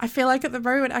I feel like at the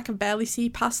moment I can barely see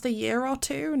past a year or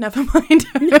two, never mind.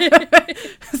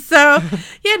 So,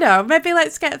 maybe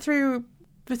let's get through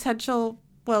potential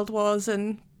world wars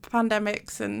and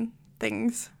pandemics and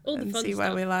things and see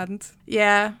where we land.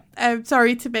 Yeah.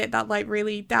 Sorry to make that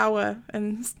really dour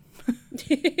and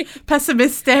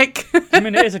pessimistic. I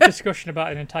mean, it is a discussion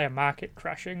about an entire market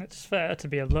crashing. It's fair to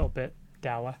be a little bit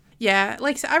dour. Yeah,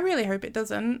 like I said, I really hope it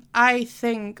doesn't. I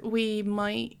think we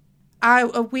might...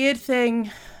 a weird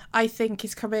thing I think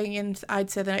is coming in, I'd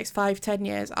say, the next 5-10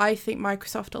 years. I think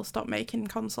Microsoft will stop making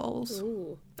consoles.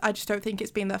 Ooh. I just don't think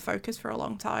it's been their focus for a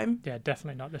long time. Yeah,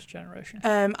 definitely not this generation.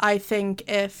 I think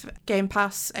if Game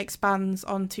Pass expands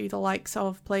onto the likes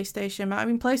of PlayStation... I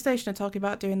mean, PlayStation are talking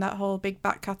about doing that whole big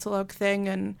back catalogue thing,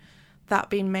 and that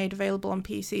being made available on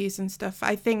PCs and stuff.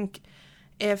 I think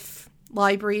if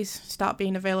libraries start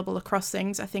being available across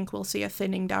things, I think we'll see a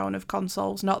thinning down of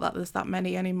consoles. Not that there's that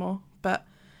many anymore, but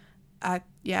I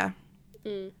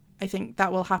think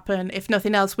that will happen. If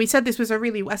nothing else, we said this was a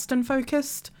really Western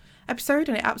focused episode,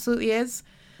 and it absolutely is.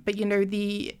 But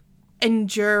the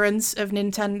endurance of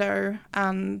Nintendo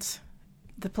and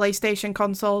the PlayStation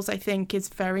consoles, I think, is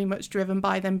very much driven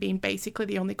by them being basically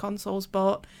the only consoles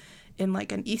bought in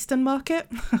like an Eastern market.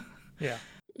 Yeah.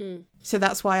 So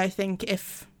that's why I think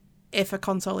if a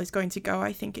console is going to go,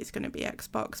 I think it's going to be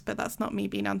Xbox. But that's not me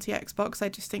being anti-Xbox. I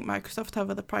just think Microsoft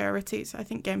have other priorities. I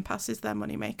think Game Pass is their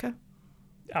moneymaker.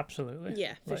 Absolutely.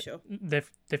 Yeah, for sure. They've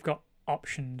got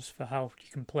options for how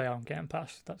you can play on Game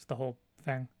Pass. That's the whole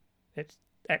thing. It's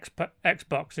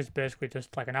Xbox is basically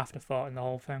just like an afterthought in the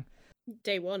whole thing.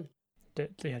 Day one.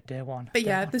 Day one. But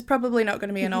yeah, there's probably not going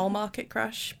to be an all-market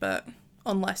crash, but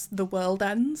unless the world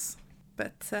ends.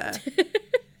 But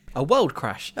A world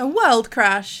crash. a world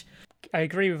crash. I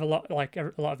agree with a lot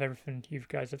of everything you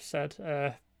guys have said.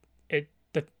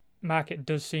 The market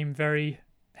does seem very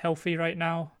healthy right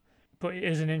now, but it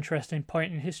is an interesting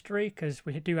point in history because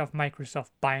we do have Microsoft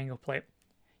buying up like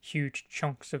huge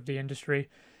chunks of the industry.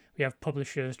 We have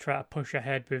publishers trying to push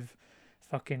ahead with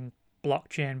fucking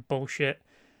blockchain bullshit.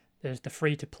 There's the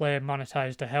free-to-play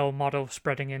monetize to hell model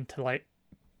spreading into like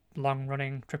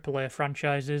long-running AAA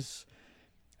franchises.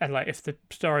 And like, if the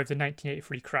story of the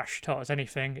 1983 crash taught us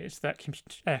anything, it's that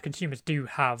consumers do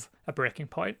have a breaking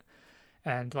point,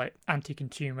 and like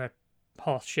anti-consumer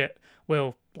horse shit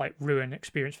will like ruin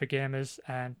experience for gamers.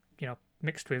 And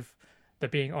mixed with there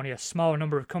being only a small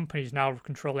number of companies now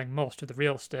controlling most of the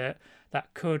real estate,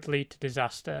 that could lead to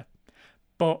disaster.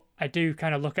 But I do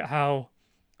kind of look at how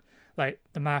like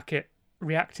the market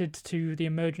reacted to the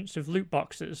emergence of loot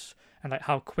boxes and like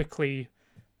how quickly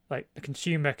like the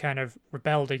consumer kind of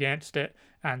rebelled against it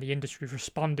and the industry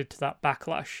responded to that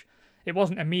backlash. It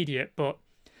wasn't immediate, but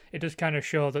it does kind of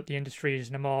show that the industry is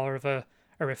in a more of a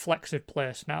reflexive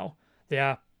place now. They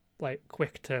are like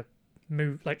quick to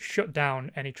move, like shut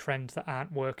down any trends that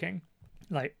aren't working.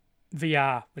 Like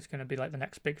VR was going to be like the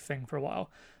next big thing for a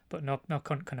while, but no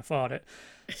cunt can afford it.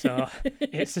 So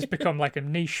it's just become like a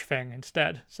niche thing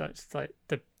instead. So it's like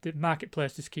the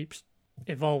marketplace just keeps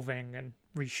evolving and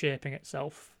reshaping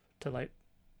itself to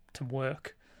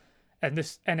work. And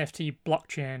this NFT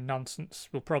blockchain nonsense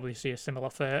will probably see a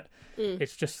similar fate.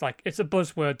 It's just like, it's a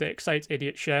buzzword that excites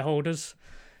idiot shareholders.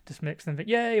 Just makes them think,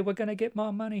 yay, we're going to get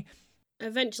more money.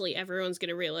 Eventually, everyone's going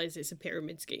to realise it's a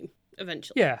pyramid scheme.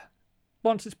 Eventually. Yeah.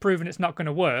 Once it's proven it's not going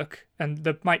to work, and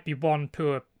there might be one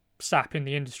poor sap in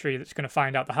the industry that's going to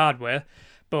find out the hard way,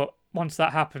 but once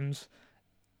that happens,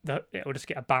 it'll just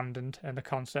get abandoned and the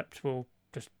concept will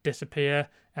just disappear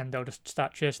and they'll just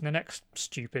start chasing the next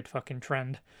stupid fucking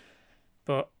trend.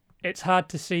 But it's hard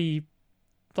to see.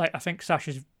 Like, I think Sash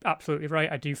is absolutely right.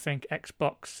 I do think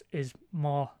Xbox is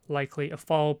more likely to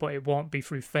fall, but it won't be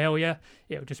through failure.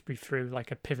 It'll just be through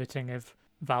like a pivoting of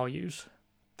values.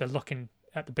 They're looking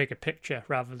at the bigger picture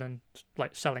rather than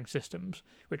like selling systems,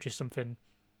 which is something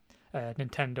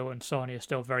Nintendo and Sony are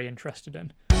still very interested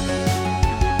in.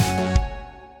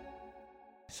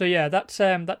 So yeah, that's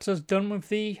us done with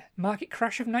the market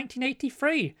crash of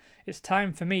 1983. It's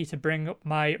time for me to bring up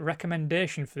my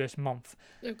recommendation for this month.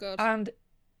 Oh god. And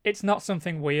it's not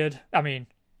something weird. I mean,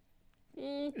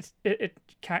 it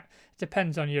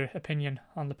depends on your opinion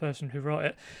on the person who wrote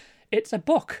it. It's a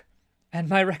book. And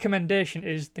my recommendation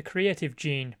is The Creative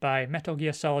Gene by Metal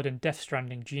Gear Solid and Death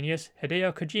Stranding genius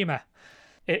Hideo Kojima.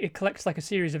 It collects like a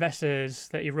series of essays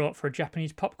that he wrote for a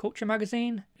Japanese pop culture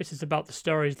magazine. This is about the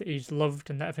stories that he's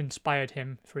loved and that have inspired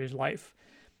him for his life.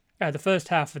 The first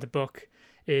half of the book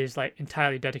is like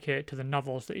entirely dedicated to the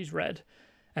novels that he's read.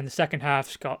 And the second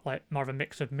half's got like more of a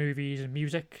mix of movies and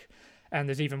music. And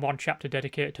there's even one chapter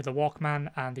dedicated to the Walkman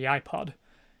and the iPod.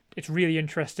 It's really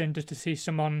interesting just to see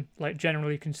someone like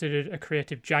generally considered a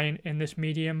creative giant in this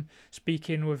medium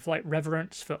speaking with like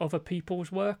reverence for other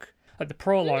people's work. Like the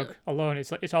prologue alone,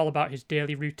 it's all about his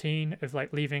daily routine of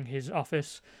like leaving his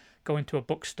office, going to a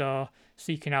bookstore,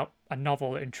 seeking out a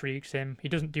novel that intrigues him. He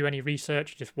doesn't do any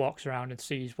research, he just walks around and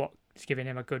sees what's giving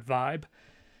him a good vibe.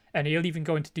 And he'll even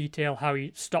go into detail how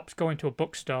he stops going to a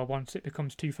bookstore once it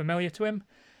becomes too familiar to him,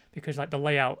 because like the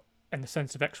layout and the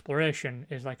sense of exploration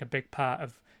is like a big part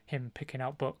of him picking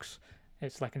out books.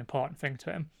 It's like an important thing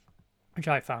to him, which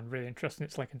I found really interesting.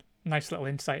 It's like a nice little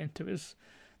insight into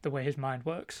the way his mind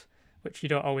works, which you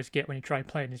don't always get when you try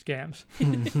playing his games.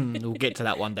 We'll get to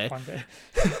that one day. One day.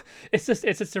 It's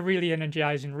just a really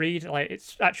energizing read. Like,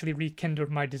 it's actually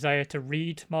rekindled my desire to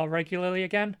read more regularly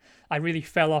again. I really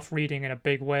fell off reading in a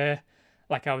big way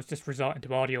Like, I was just resorting to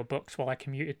audiobooks while I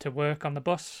commuted to work on the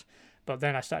bus. But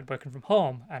then I started working from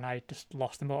home, and I just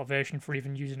lost the motivation for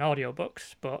even using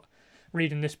audiobooks. But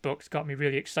reading this book's got me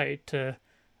really excited to,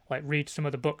 like, read some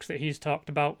of the books that he's talked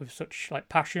about with such, like,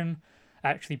 passion. I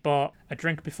actually bought A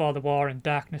Drink Before the War and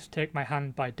Darkness Take My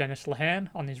Hand by Dennis Lehane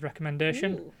on his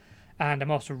recommendation. Ooh. And I'm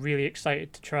also really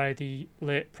excited to try the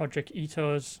late Project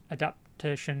Ito's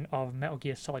adaptation of Metal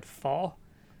Gear Solid 4.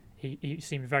 He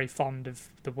seemed very fond of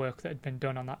the work that had been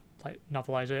done on that, like,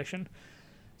 novelization.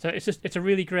 So it's a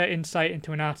really great insight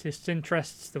into an artist's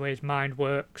interests, the way his mind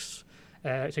works.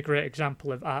 It's a great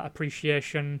example of art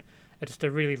appreciation. It's just a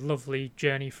really lovely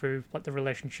journey through, like, the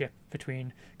relationship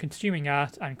between consuming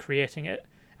art and creating it.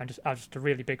 I was just a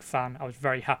really big fan. I was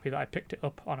very happy that I picked it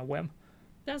up on a whim.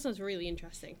 That sounds really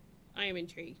interesting. I am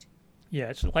intrigued. Yeah,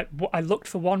 it's like, I looked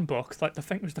for one book, like, I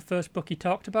think it was the first book he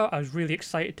talked about. I was really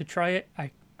excited to try it.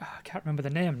 I can't remember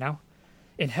the name now.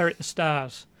 Inherit the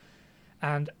Stars.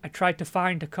 And I tried to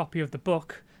find a copy of the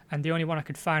book, and the only one I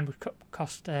could find would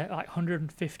cost like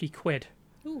 150 quid.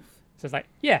 Oof. So I was like,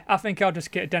 yeah, I think I'll just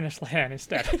get Dennis Lehane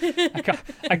instead.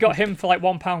 I got him for like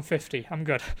 £1.50. I'm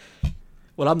good.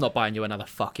 Well, I'm not buying you another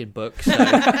fucking book, so...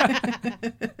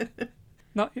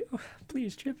 Not,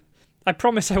 please, Chip. I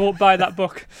promise I won't buy that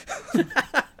book.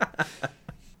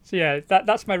 So yeah,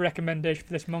 that's my recommendation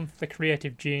for this month, The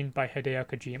Creative Gene by Hideo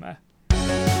Kojima.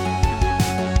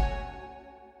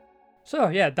 So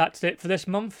yeah, that's it for this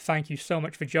month. Thank you so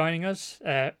much for joining us.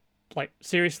 Like,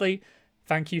 seriously,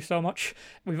 thank you so much.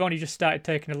 We've only just started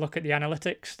taking a look at the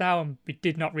analytics now, and we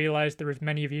did not realise there are as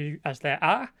many of you as there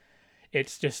are.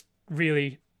 It's just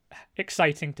really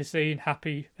exciting to see and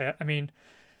happy. I mean,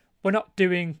 we're not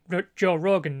doing Joe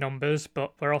Rogan numbers,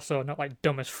 but we're also not, like,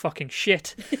 dumb as fucking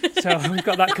shit. So we've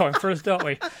got that going for us, don't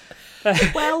we?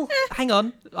 Well, hang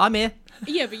on. I'm here.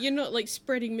 Yeah, but you're not, like,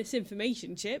 spreading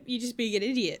misinformation, Chip. You're just being an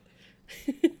idiot.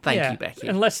 Thank you, Becky.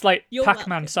 Unless, like, You're Pac-Man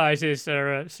welcome. sizes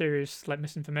are a serious, like,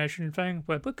 misinformation thing,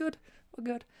 we're good. We're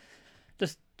good.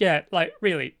 Just, yeah, like,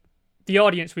 really, the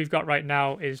audience we've got right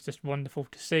now is just wonderful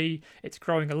to see. It's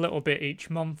growing a little bit each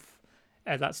month.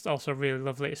 That's also really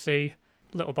lovely to see.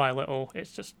 Little by little,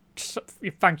 it's just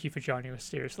thank you for joining us,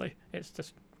 seriously. It's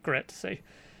just great to see.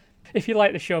 If you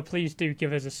like the show, please do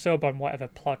give us a sub on whatever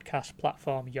podcast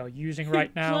platform you're using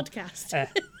right now. Podcast.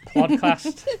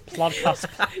 Podcast.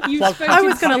 You've Plod- spoken I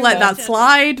was going to let that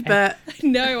slide, but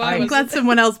No, I I'm wasn't. glad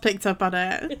someone else picked up on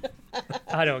it.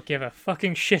 I don't give a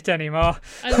fucking shit anymore.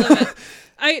 I love it.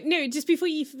 No, just before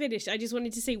you finish, I just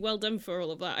wanted to say well done for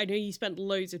all of that. I know you spent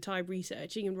loads of time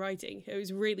researching and writing. It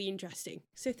was really interesting.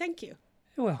 So thank you,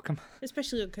 You're welcome.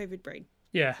 especially on COVID brain.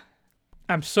 Yeah.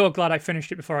 I'm so glad I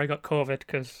finished it before I got COVID,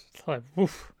 because, like,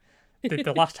 woof,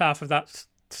 the last half of that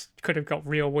could have got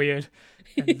real weird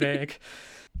and vague.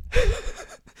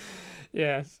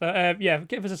 Yeah, so,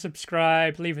 give us a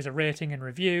subscribe, leave us a rating and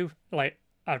review. Like,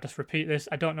 I'll just repeat this.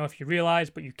 I don't know if you realise,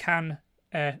 but you can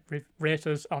rate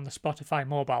us on the Spotify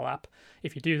mobile app.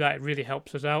 If you do that, it really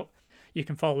helps us out. You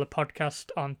can follow the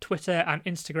podcast on Twitter and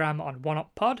Instagram on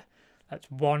OneUpPod. That's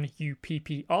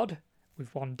 1UPPOD.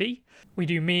 With 1D. We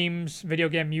do memes, video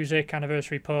game music,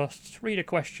 anniversary posts, reader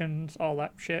questions, all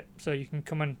that shit. So you can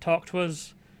come and talk to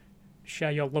us, share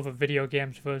your love of video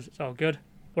games with us. It's all good.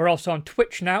 We're also on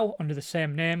Twitch now under the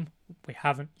same name. We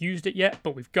haven't used it yet,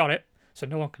 but we've got it, so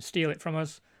no one can steal it from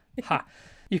us. Ha!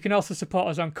 You can also support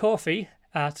us on Ko-fi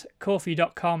at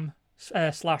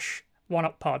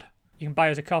ko-fi.com/oneuppod. You can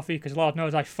buy us a coffee, because Lord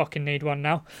knows I fucking need one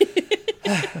now.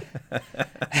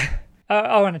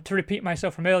 And to repeat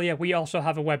myself from earlier, we also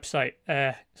have a website,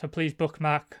 so please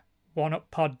bookmark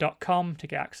oneuppod.com to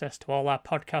get access to all our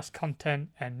podcast content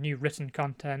and new written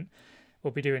content.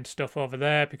 We'll be doing stuff over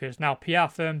there because now PR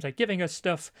firms are giving us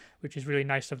stuff, which is really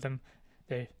nice of them.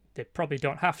 They probably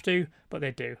don't have to, but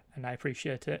they do, and I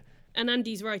appreciate it. And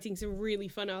Andy's writing some really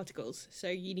fun articles, so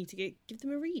you need to give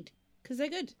them a read, because they're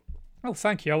good. Oh,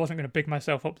 thank you. I wasn't going to big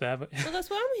myself up there, but Well, that's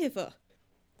what I'm here for.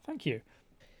 thank you.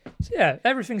 So yeah,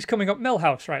 everything's coming up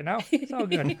Millhouse right now. It's all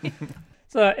good.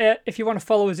 So if you want to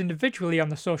follow us individually on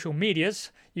the social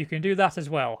medias, you can do that as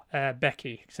well.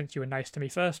 Becky, since you were nice to me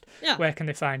first, Yeah. where can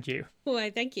they find you? Why,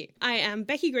 thank you. I am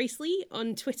Becky Graceley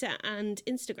on Twitter and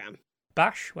Instagram.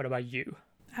 Bash, what about you?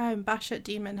 I'm Bash at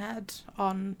Demon Head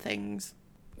on things.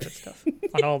 Good stuff.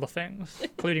 On all the things,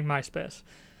 including MySpace.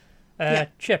 Yeah.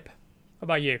 Chip, what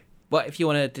about you? Well, if you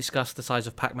want to discuss the size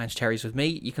of Pac-Man's cherries with me,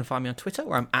 you can find me on Twitter,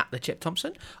 where I'm at the Chip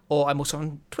Thompson, or I'm also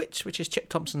on Twitch, which is Chip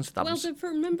Thompson's Thumbs. Well done for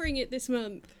remembering it this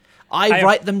month. I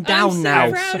write them down I'm so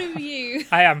now. proud of you.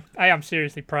 I am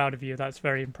seriously proud of you. That's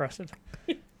very impressive.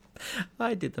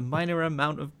 I did the minor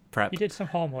amount of prep. You did some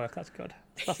homework. That's good.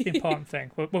 That's the important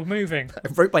thing. We're moving. I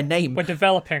wrote my name. We're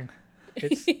developing.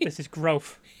 This is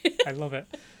growth. I love it.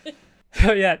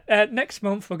 So yeah, next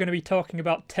month we're going to be talking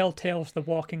about Telltale's The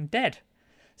Walking Dead.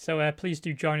 So please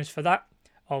do join us for that,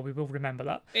 or we will remember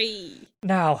that. Hey.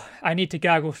 Now, I need to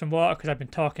gargle some water because I've been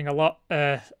talking a lot.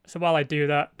 So while I do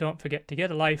that, don't forget to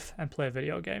get a life and play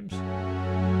video games.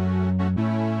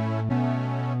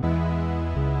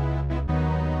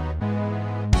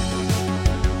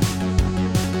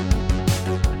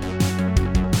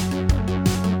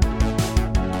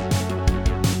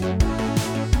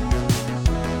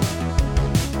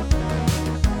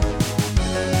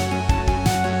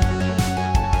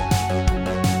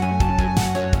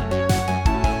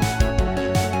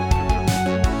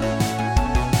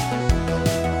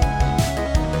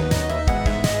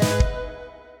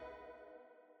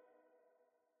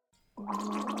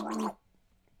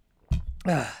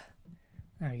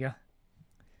 There we go.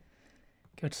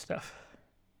 Good stuff.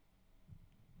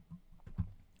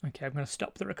 Okay, I'm going to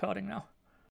stop the recording now.